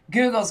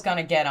 Google's going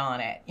to get on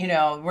it. You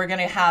know,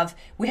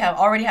 we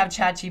already have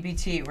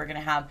ChatGPT. We're going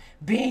to have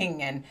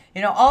Bing and,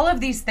 you know, all of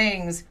these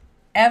things.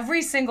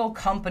 Every single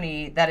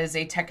company that is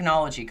a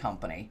technology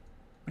company,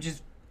 which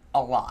is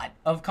a lot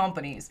of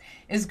companies,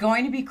 is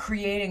going to be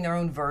creating their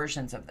own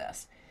versions of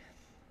this.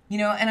 You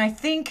know, and I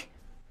think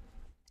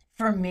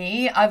for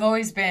me, I've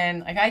always been,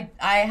 like,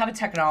 I have a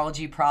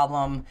technology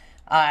problem.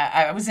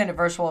 I was into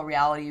virtual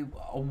reality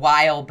a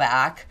while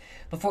back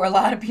before a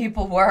lot of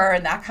people were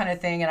and that kind of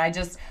thing. And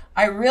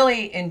I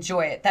really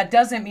enjoy it. That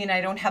doesn't mean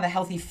I don't have a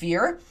healthy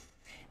fear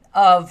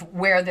of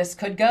where this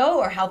could go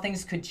or how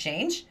things could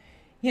change,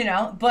 you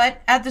know,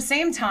 but at the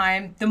same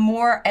time, the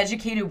more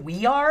educated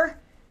we are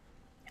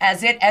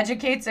as it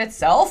educates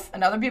itself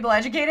and other people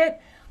educate it,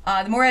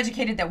 the more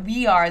educated that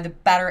we are, the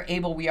better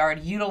able we are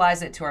to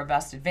utilize it to our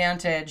best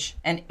advantage,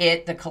 and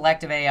the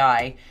collective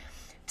AI,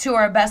 to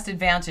our best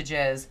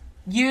advantages.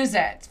 Use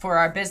it for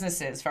our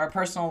businesses, for our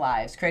personal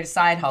lives, create a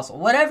side hustle,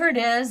 whatever it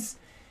is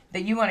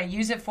that you want to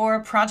use it for,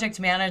 project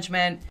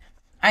management.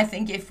 I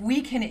think if we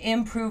can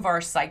improve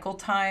our cycle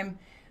time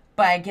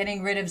by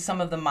getting rid of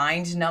some of the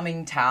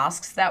mind-numbing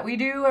tasks that we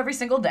do every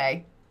single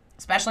day,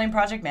 especially in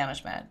project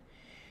management,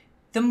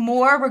 the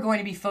more we're going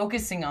to be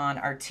focusing on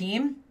our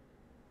team,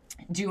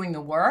 doing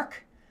the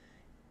work,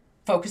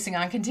 focusing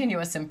on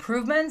continuous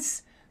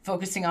improvements,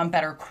 focusing on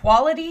better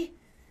quality.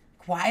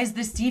 Why is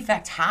this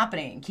defect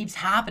happening? It keeps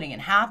happening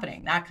and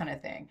happening, that kind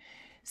of thing.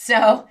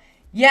 So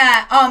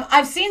yeah,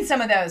 I've seen some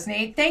of those,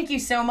 Nate. Thank you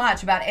so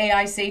much about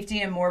AI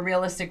safety and more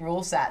realistic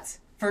rule sets.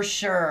 For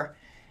sure.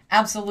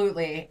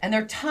 Absolutely. And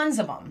there are tons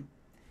of them.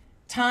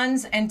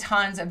 Tons and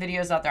tons of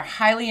videos out there.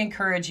 Highly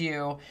encourage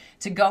you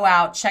to go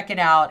out, check it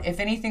out.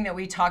 If anything that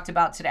we talked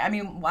about today, I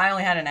mean, I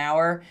only had an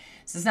hour,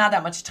 so it's not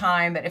that much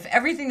time, but if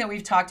everything that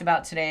we've talked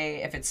about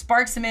today, if it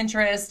sparks some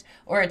interest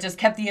or it just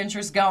kept the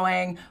interest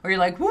going, or you're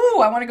like, woo,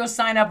 I want to go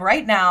sign up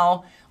right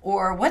now,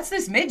 or what's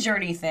this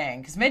Mid-Journey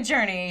thing? Because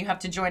Mid-Journey, you have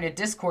to join a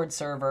Discord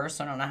server,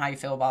 so I don't know how you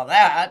feel about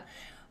that.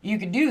 You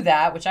can do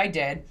that, which I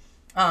did,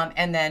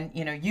 and then,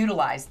 you know,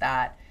 utilize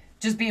that.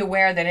 Just be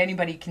aware that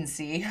anybody can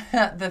see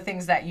the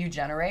things that you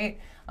generate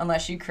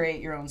unless you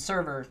create your own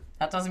server.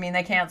 That doesn't mean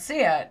they can't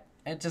see it.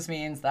 It just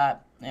means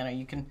that, you know,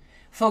 you can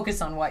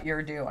focus on what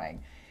you're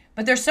doing.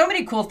 But there's so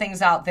many cool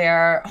things out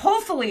there.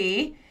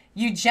 Hopefully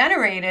you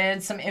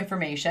generated some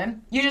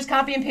information. You just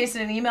copy and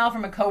pasted an email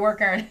from a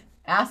coworker and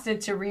asked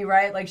it to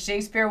rewrite like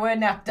Shakespeare would.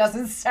 Now, it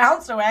doesn't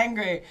sound so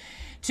angry.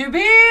 To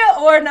be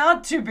or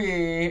not to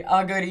be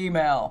a good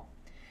email?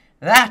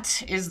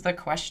 That is the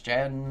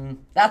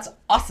question. That's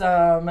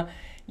awesome.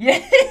 Yeah,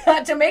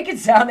 to make it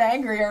sound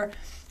angrier,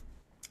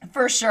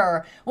 for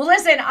sure. Well,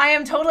 listen, I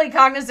am totally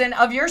cognizant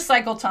of your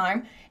cycle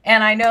time,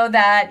 and I know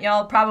that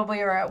y'all probably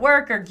are at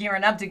work or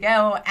gearing up to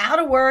go out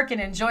of work and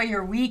enjoy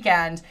your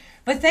weekend.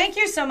 But thank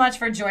you so much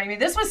for joining me.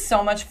 This was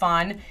so much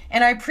fun,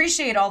 and I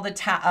appreciate all the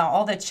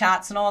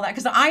chats and all that,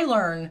 because I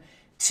learn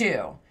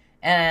too.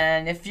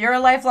 And if you're a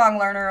lifelong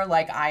learner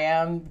like I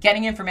am,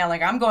 getting information,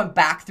 like I'm going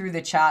back through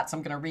the chats,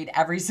 I'm going to read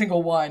every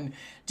single one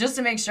just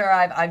to make sure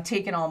I've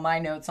taken all my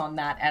notes on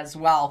that as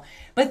well.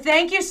 But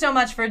thank you so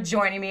much for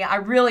joining me. I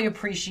really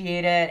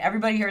appreciate it.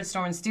 Everybody here at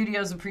Stormwind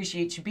Studios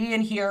appreciate you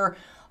being here.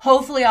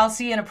 Hopefully I'll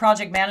see you in a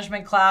project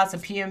management class, a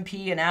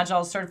PMP, an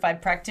Agile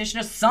certified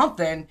practitioner,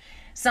 something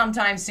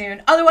sometime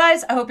soon.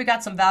 Otherwise, I hope you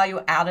got some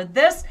value out of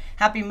this.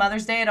 Happy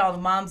Mother's Day to all the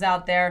moms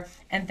out there.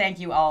 And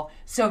thank you all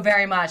so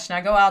very much. Now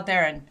go out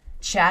there and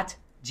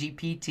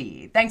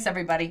ChatGPT. Thanks,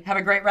 everybody. Have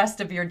a great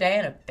rest of your day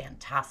and a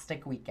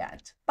fantastic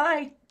weekend.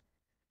 Bye.